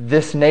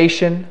this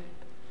nation,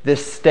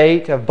 this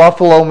state of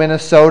Buffalo,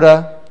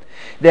 Minnesota,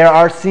 there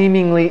are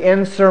seemingly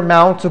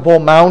insurmountable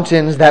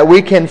mountains that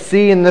we can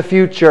see in the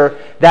future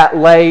that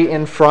lay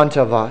in front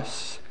of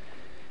us.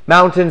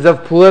 Mountains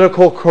of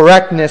political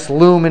correctness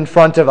loom in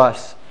front of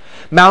us.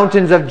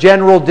 Mountains of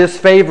general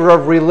disfavor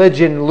of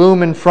religion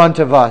loom in front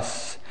of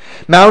us.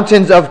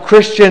 Mountains of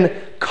Christian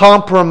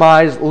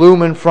compromise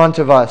loom in front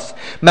of us.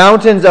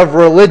 Mountains of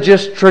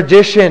religious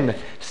tradition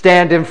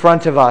stand in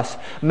front of us.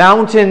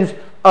 Mountains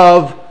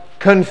of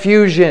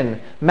confusion.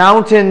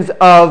 Mountains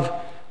of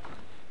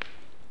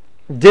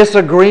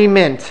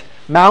disagreement.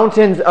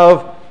 Mountains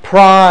of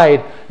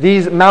pride.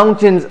 These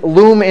mountains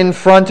loom in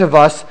front of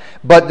us,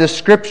 but the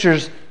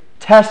Scriptures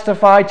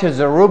testify to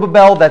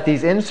Zerubbabel that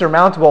these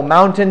insurmountable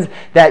mountains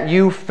that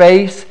you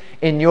face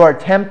in your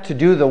attempt to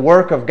do the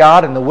work of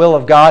God and the will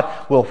of God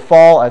will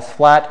fall as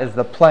flat as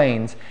the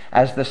plains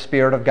as the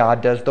Spirit of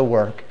God does the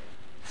work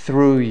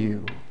through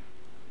you.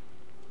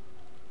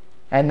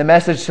 And the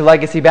message to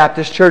Legacy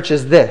Baptist Church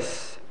is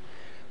this: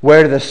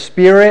 where the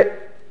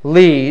Spirit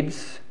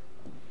leads,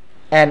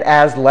 and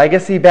as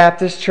Legacy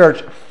Baptist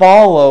Church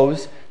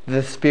follows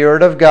the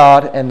Spirit of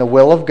God and the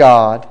will of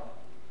God,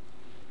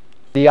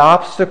 the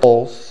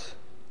obstacles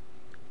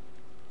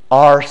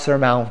are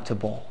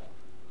surmountable.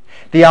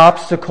 The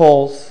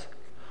obstacles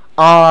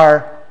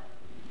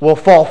will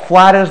fall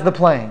flat as the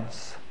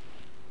plains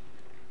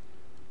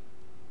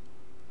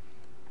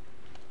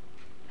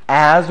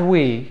as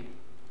we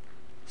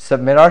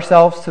submit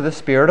ourselves to the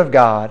Spirit of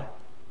God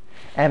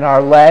and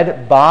are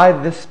led by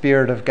the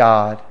Spirit of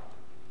God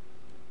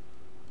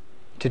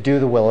to do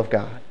the will of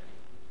God.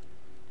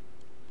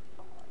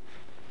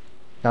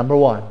 Number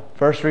one,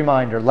 first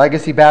reminder,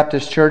 Legacy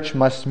Baptist Church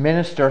must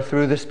minister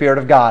through the Spirit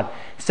of God.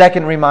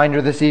 Second reminder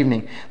this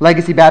evening,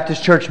 Legacy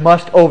Baptist Church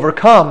must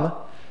overcome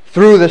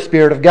through the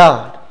Spirit of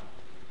God.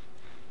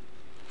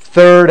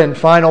 Third and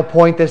final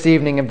point this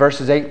evening in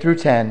verses 8 through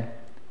 10,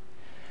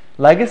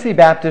 Legacy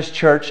Baptist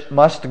Church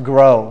must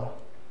grow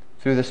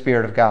through the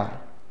Spirit of God.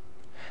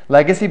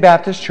 Legacy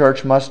Baptist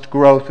Church must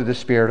grow through the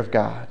Spirit of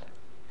God.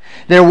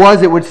 There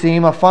was, it would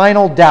seem, a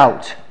final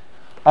doubt,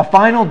 a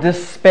final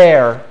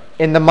despair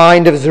in the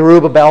mind of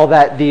Zerubbabel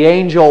that the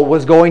angel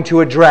was going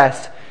to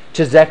address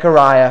to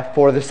Zechariah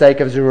for the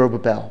sake of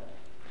Zerubbabel.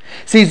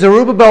 See,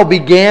 Zerubbabel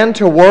began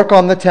to work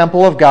on the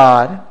temple of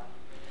God,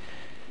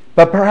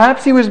 but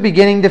perhaps he was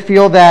beginning to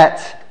feel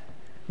that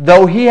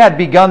though he had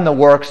begun the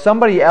work,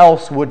 somebody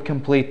else would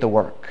complete the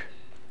work.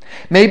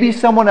 Maybe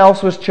someone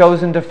else was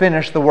chosen to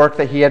finish the work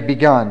that he had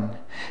begun.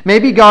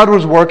 Maybe God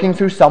was working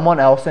through someone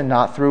else and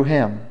not through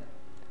him.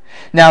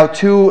 Now,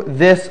 to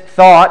this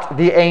thought,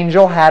 the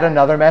angel had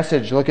another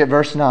message. Look at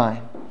verse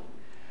 9.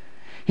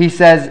 He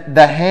says,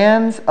 "The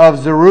hands of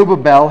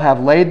Zerubbabel have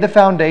laid the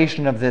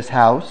foundation of this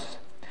house.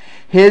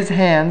 His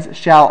hands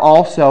shall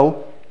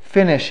also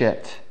finish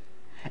it.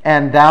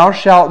 And thou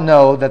shalt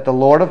know that the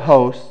Lord of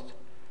hosts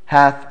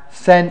hath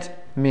sent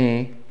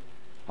me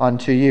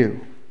unto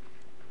you."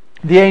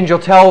 The angel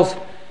tells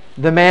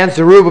the man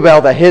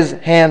Zerubbabel that his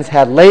hands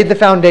had laid the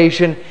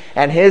foundation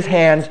and his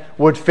hands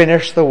would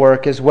finish the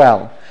work as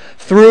well.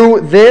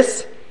 Through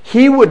this,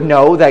 he would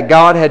know that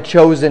God had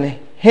chosen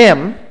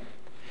him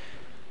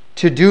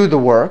to do the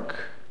work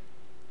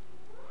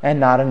and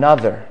not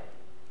another.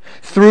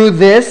 Through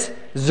this,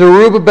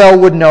 Zerubbabel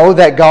would know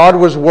that God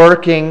was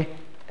working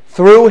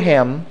through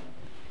him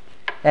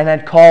and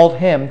had called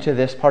him to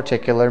this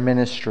particular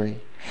ministry.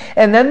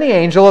 And then the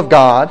angel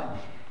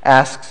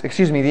asks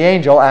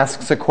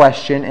a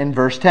question in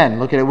verse 10.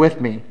 Look at it with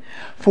me.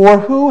 "For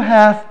who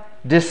hath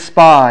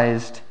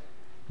despised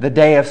the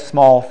day of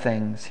small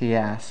things?" he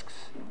asks.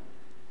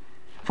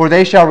 "For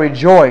they shall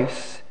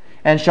rejoice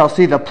and shall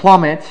see the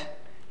plummet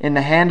in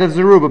the hand of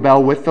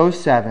Zerubbabel with those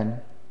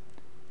 7.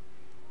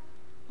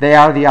 They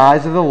are the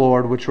eyes of the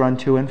Lord which run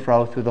to and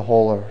fro through the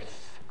whole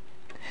earth."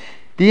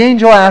 The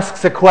angel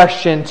asks a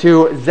question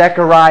to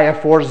Zechariah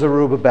for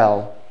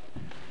Zerubbabel.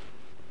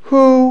 Who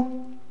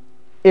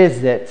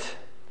is it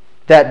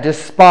that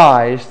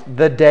despised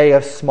the day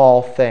of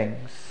small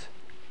things?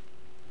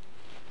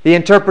 The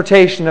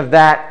interpretation of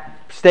that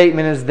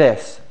statement is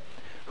this: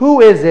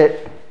 who is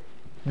it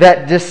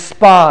that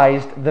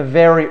despised the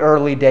very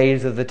early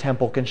days of the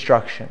temple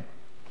construction?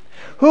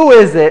 Who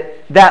is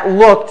it that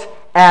looked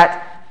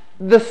at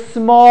the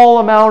small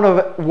amount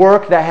of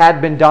work that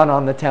had been done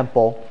on the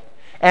temple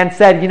and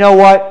said, you know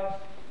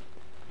what?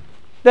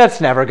 That's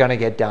never going to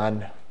get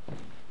done.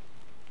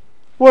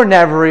 We're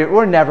never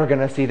going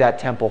to see that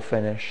temple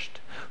finished.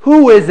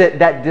 Who is it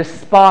that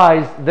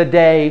despised the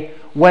day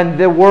when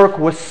the work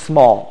was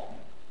small?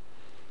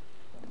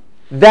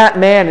 That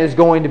man is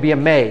going to be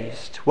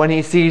amazed when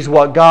he sees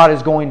what God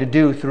is going to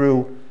do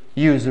through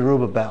you,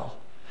 Zerubbabel.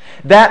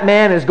 That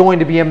man is going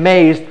to be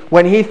amazed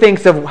when he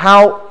thinks of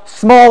how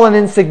small and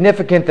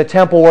insignificant the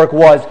temple work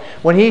was,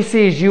 when he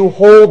sees you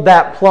hold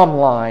that plumb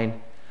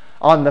line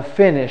on the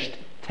finished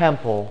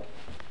temple,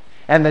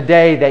 and the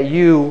day that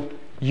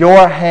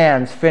your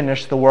hands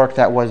finished the work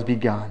that was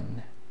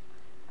begun.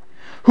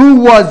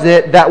 Who was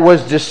it that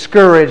was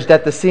discouraged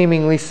at the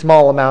seemingly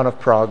small amount of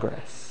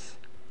progress?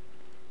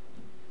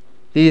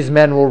 These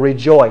men will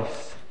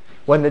rejoice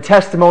when the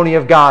testimony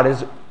of God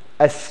is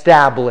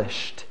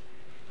established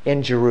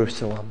in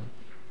Jerusalem.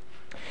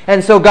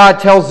 And so God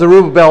tells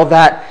Zerubbabel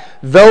that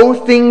though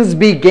things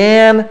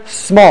began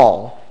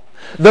small,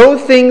 though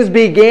things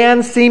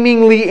began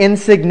seemingly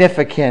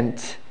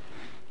insignificant,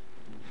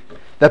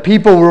 the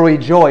people will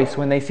rejoice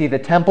when they see the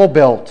temple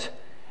built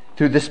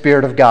through the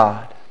Spirit of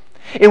God.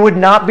 It would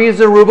not be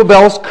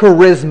Zerubbabel's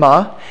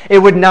charisma. It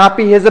would not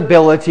be his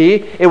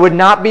ability. It would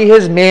not be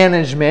his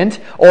management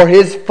or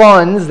his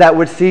funds that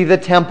would see the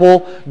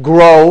temple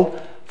grow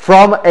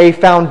from a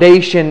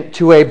foundation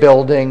to a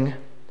building.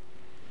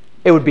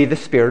 It would be the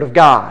Spirit of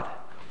God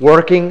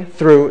working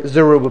through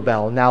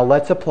Zerubbabel. Now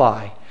let's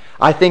apply.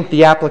 I think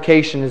the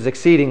application is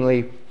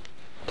exceedingly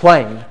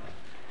plain.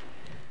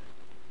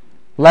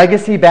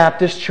 Legacy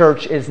Baptist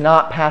Church is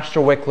not Pastor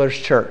Wickler's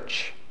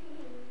church.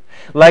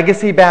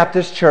 Legacy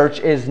Baptist Church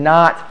is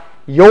not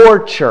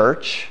your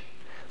church.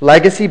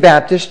 Legacy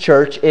Baptist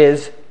Church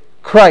is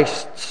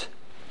Christ's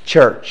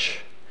church.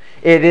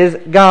 It is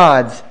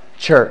God's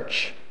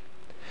church.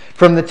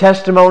 From the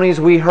testimonies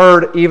we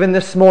heard even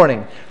this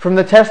morning, from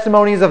the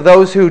testimonies of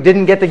those who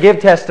didn't get to give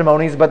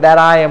testimonies, but that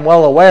I am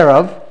well aware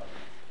of,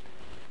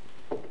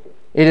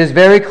 it is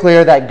very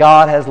clear that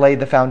God has laid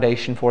the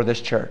foundation for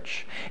this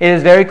church. It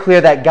is very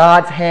clear that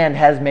God's hand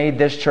has made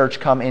this church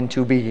come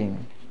into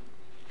being.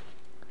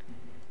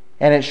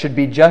 And it should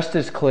be just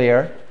as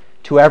clear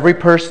to every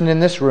person in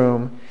this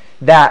room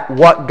that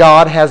what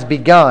God has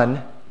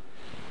begun,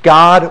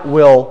 God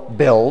will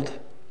build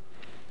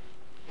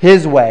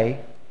His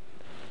way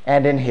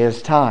and in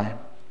His time.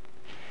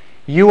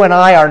 You and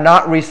I are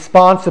not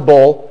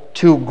responsible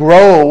to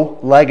grow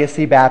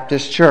Legacy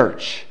Baptist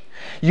Church.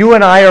 You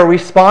and I are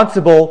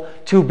responsible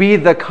to be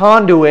the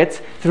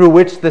conduits through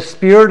which the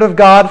Spirit of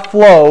God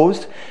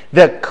flows,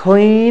 the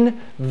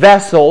clean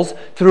vessels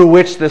through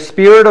which the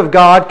Spirit of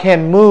God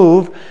can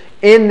move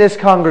in this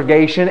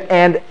congregation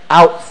and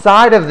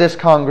outside of this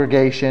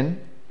congregation,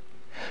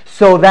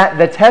 so that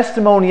the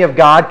testimony of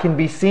God can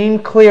be seen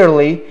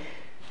clearly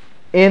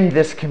in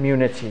this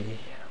community,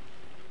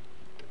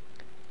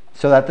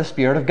 so that the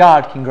Spirit of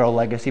God can grow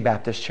Legacy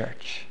Baptist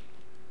Church.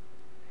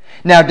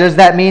 Now, does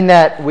that mean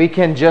that we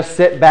can just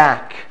sit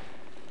back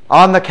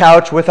on the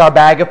couch with our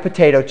bag of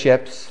potato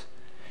chips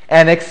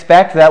and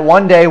expect that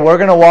one day we're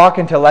going to walk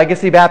into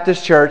Legacy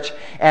Baptist Church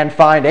and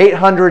find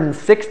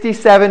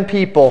 867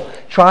 people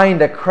trying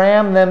to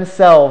cram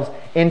themselves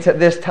into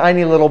this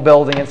tiny little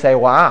building and say,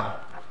 wow,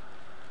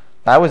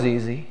 that was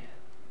easy?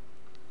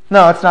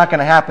 No, it's not going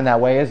to happen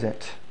that way, is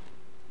it?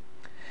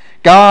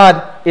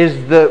 God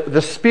is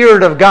the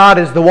Spirit of God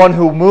is the one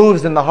who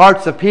moves in the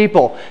hearts of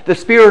people. The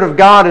Spirit of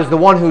God is the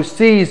one who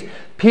sees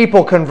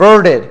people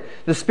converted.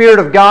 The Spirit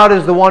of God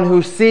is the one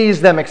who sees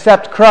them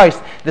accept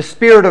Christ. The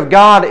Spirit of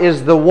God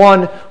is the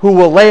one who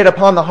will lay it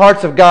upon the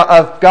hearts of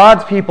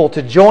God's people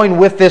to join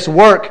with this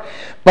work.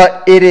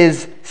 But it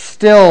is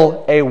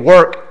still a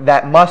work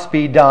that must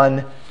be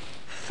done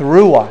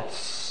through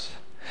us.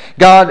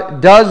 God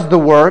does the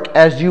work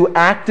as you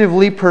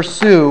actively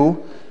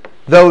pursue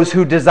those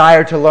who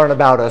desire to learn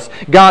about us.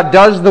 God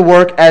does the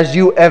work as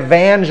you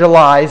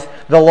evangelize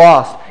the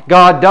lost.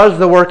 God does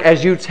the work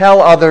as you tell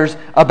others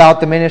about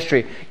the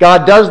ministry.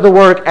 God does the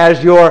work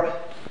as your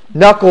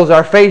knuckles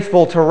are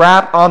faithful to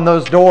rap on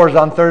those doors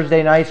on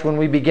Thursday nights when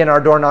we begin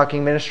our door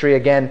knocking ministry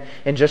again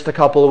in just a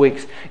couple of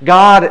weeks.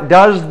 God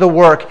does the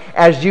work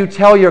as you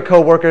tell your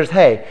coworkers,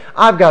 hey,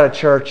 I've got a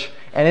church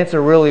and it's a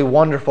really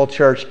wonderful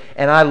church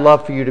and I'd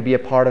love for you to be a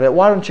part of it.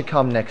 Why don't you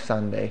come next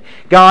Sunday?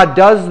 God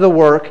does the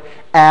work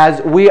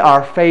as we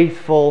are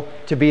faithful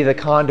to be the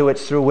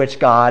conduits through which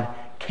God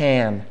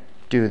can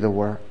do the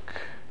work.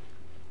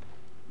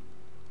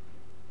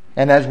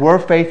 And as we're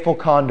faithful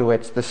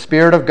conduits, the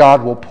Spirit of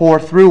God will pour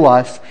through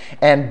us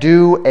and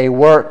do a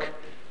work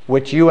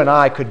which you and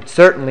I could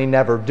certainly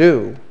never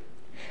do.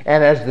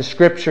 And as the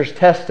Scriptures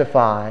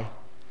testify,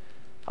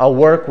 a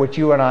work which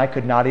you and I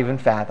could not even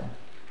fathom.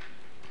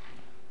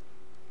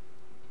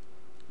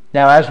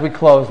 Now, as we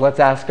close, let's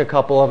ask a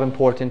couple of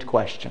important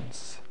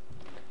questions.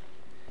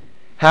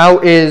 How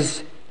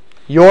is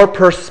your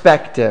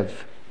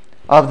perspective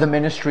of the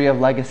ministry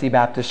of Legacy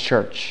Baptist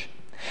Church?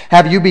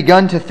 Have you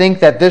begun to think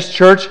that this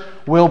church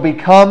will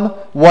become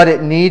what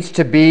it needs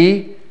to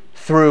be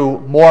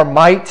through more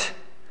might,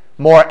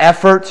 more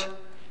effort,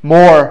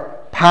 more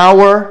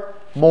power,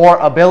 more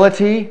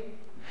ability?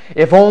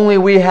 If only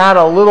we had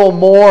a little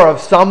more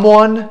of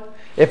someone,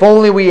 if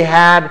only we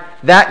had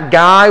that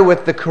guy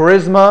with the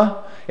charisma,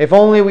 if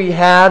only we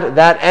had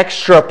that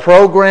extra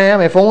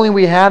program, if only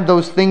we had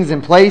those things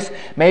in place,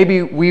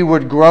 maybe we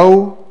would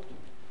grow.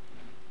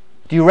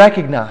 Do you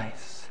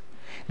recognize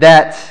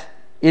that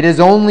it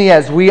is only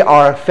as we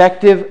are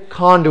effective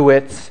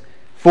conduits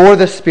for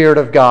the Spirit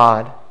of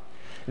God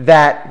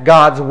that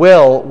God's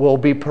will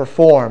be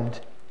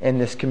performed in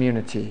this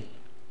community?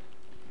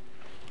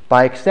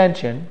 By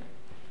extension,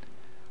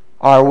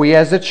 are we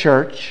as a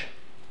church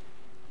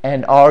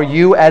and are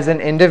you as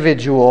an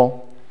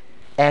individual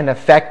an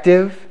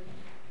effective,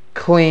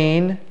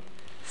 clean,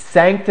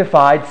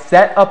 sanctified,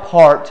 set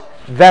apart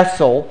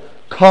vessel,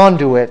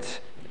 conduit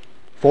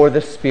for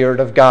the Spirit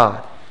of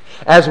God?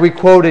 As we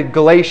quoted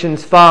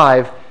Galatians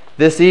 5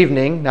 this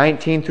evening,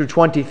 19 through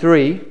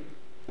 23,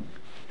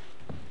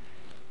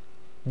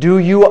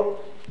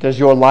 does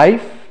your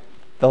life,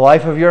 the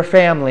life of your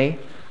family,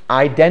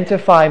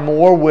 identify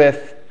more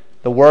with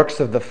the works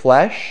of the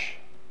flesh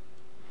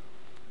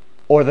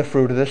or the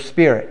fruit of the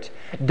Spirit?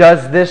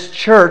 Does this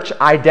church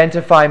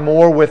identify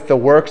more with the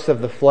works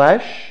of the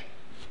flesh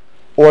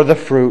or the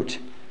fruit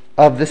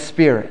of the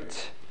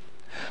Spirit?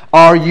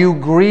 Are you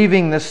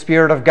grieving the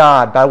Spirit of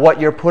God by what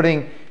you're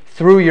putting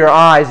through your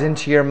eyes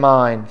into your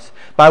minds,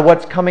 by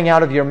what's coming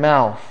out of your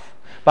mouth,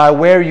 by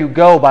where you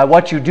go, by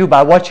what you do,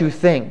 by what you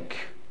think?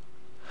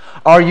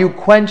 Are you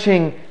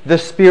quenching the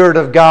Spirit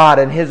of God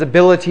and His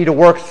ability to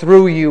work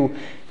through you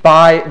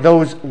by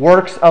those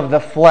works of the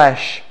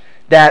flesh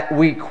that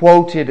we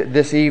quoted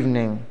this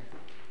evening?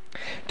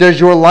 Does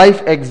your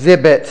life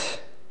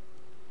exhibit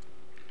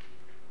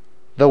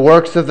the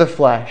works of the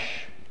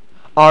flesh?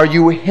 Are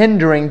you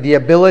hindering the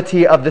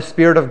ability of the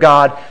Spirit of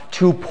God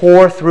to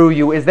pour through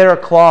you? Is there a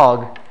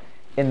clog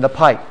in the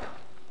pipe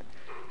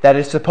that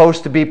is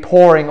supposed to be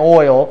pouring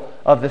oil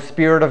of the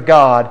Spirit of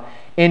God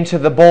into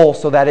the bowl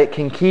so that it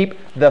can keep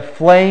the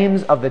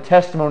flames of the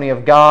testimony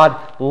of God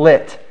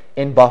lit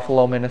in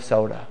Buffalo,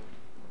 Minnesota?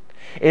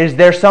 Is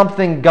there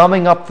something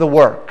gumming up the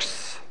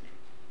works?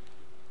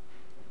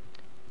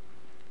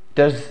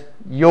 Does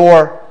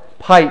your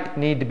pipe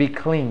need to be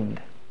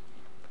cleaned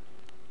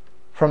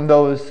from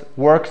those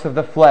works of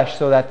the flesh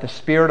so that the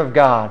Spirit of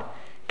God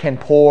can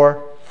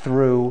pour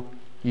through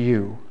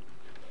you?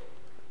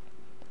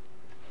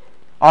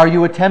 Are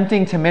you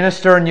attempting to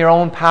minister in your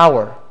own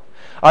power?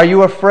 Are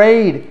you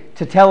afraid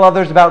to tell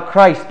others about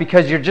Christ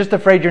because you're just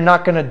afraid you're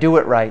not going to do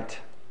it right?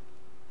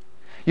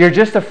 You're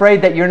just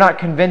afraid that you're not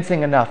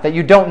convincing enough, that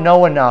you don't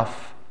know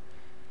enough,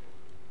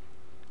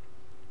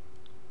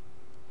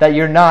 that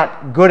you're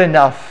not good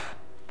enough,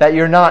 that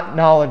you're not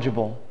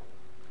knowledgeable.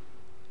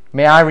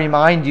 May I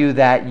remind you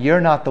that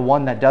you're not the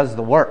one that does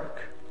the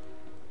work,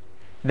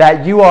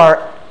 that you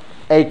are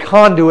a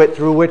conduit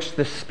through which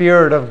the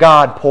Spirit of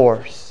God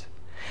pours,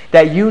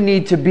 that you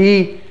need to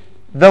be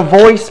the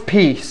voice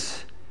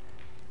piece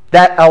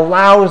that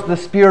allows the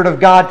Spirit of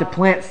God to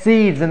plant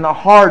seeds in the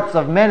hearts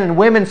of men and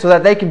women so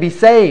that they can be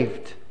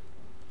saved.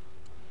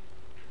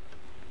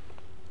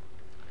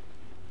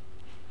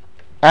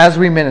 As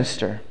we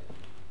minister,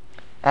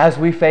 as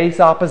we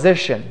face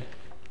opposition,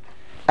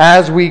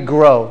 as we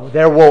grow,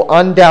 there will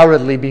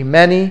undoubtedly be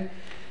many,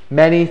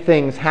 many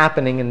things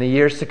happening in the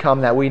years to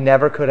come that we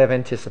never could have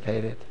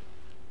anticipated.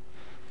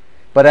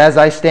 But as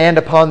I stand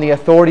upon the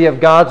authority of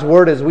God's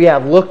Word, as we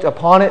have looked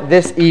upon it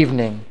this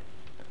evening,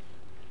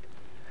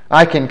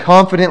 I can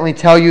confidently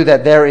tell you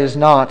that there is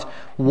not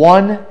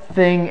one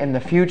thing in the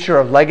future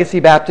of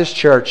Legacy Baptist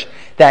Church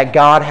that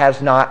God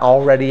has not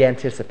already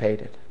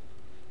anticipated,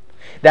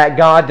 that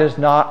God does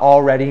not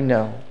already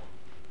know.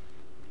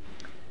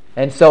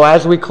 And so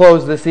as we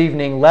close this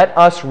evening, let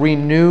us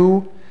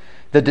renew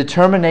the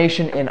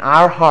determination in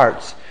our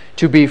hearts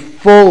to be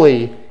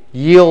fully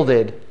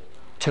yielded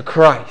to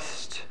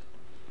Christ,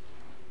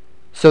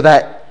 so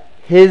that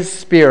His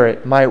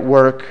Spirit might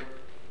work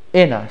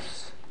in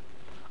us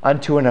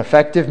unto an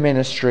effective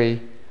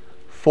ministry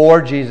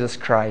for Jesus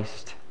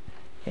Christ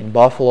in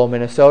Buffalo,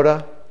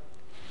 Minnesota,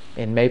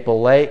 in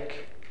Maple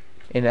Lake,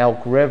 in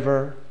Elk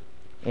River,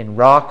 in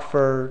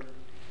Rockford,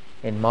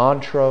 in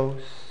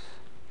Montrose,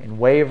 in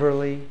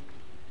Waverly,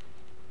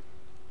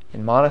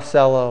 in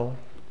Monticello,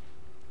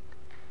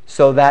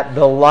 so that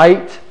the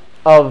light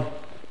of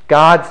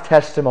God's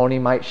testimony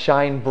might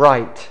shine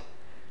bright,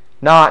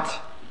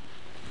 not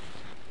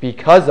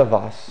because of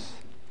us,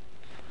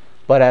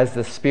 but as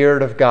the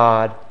Spirit of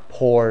God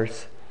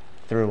pours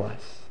through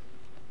us.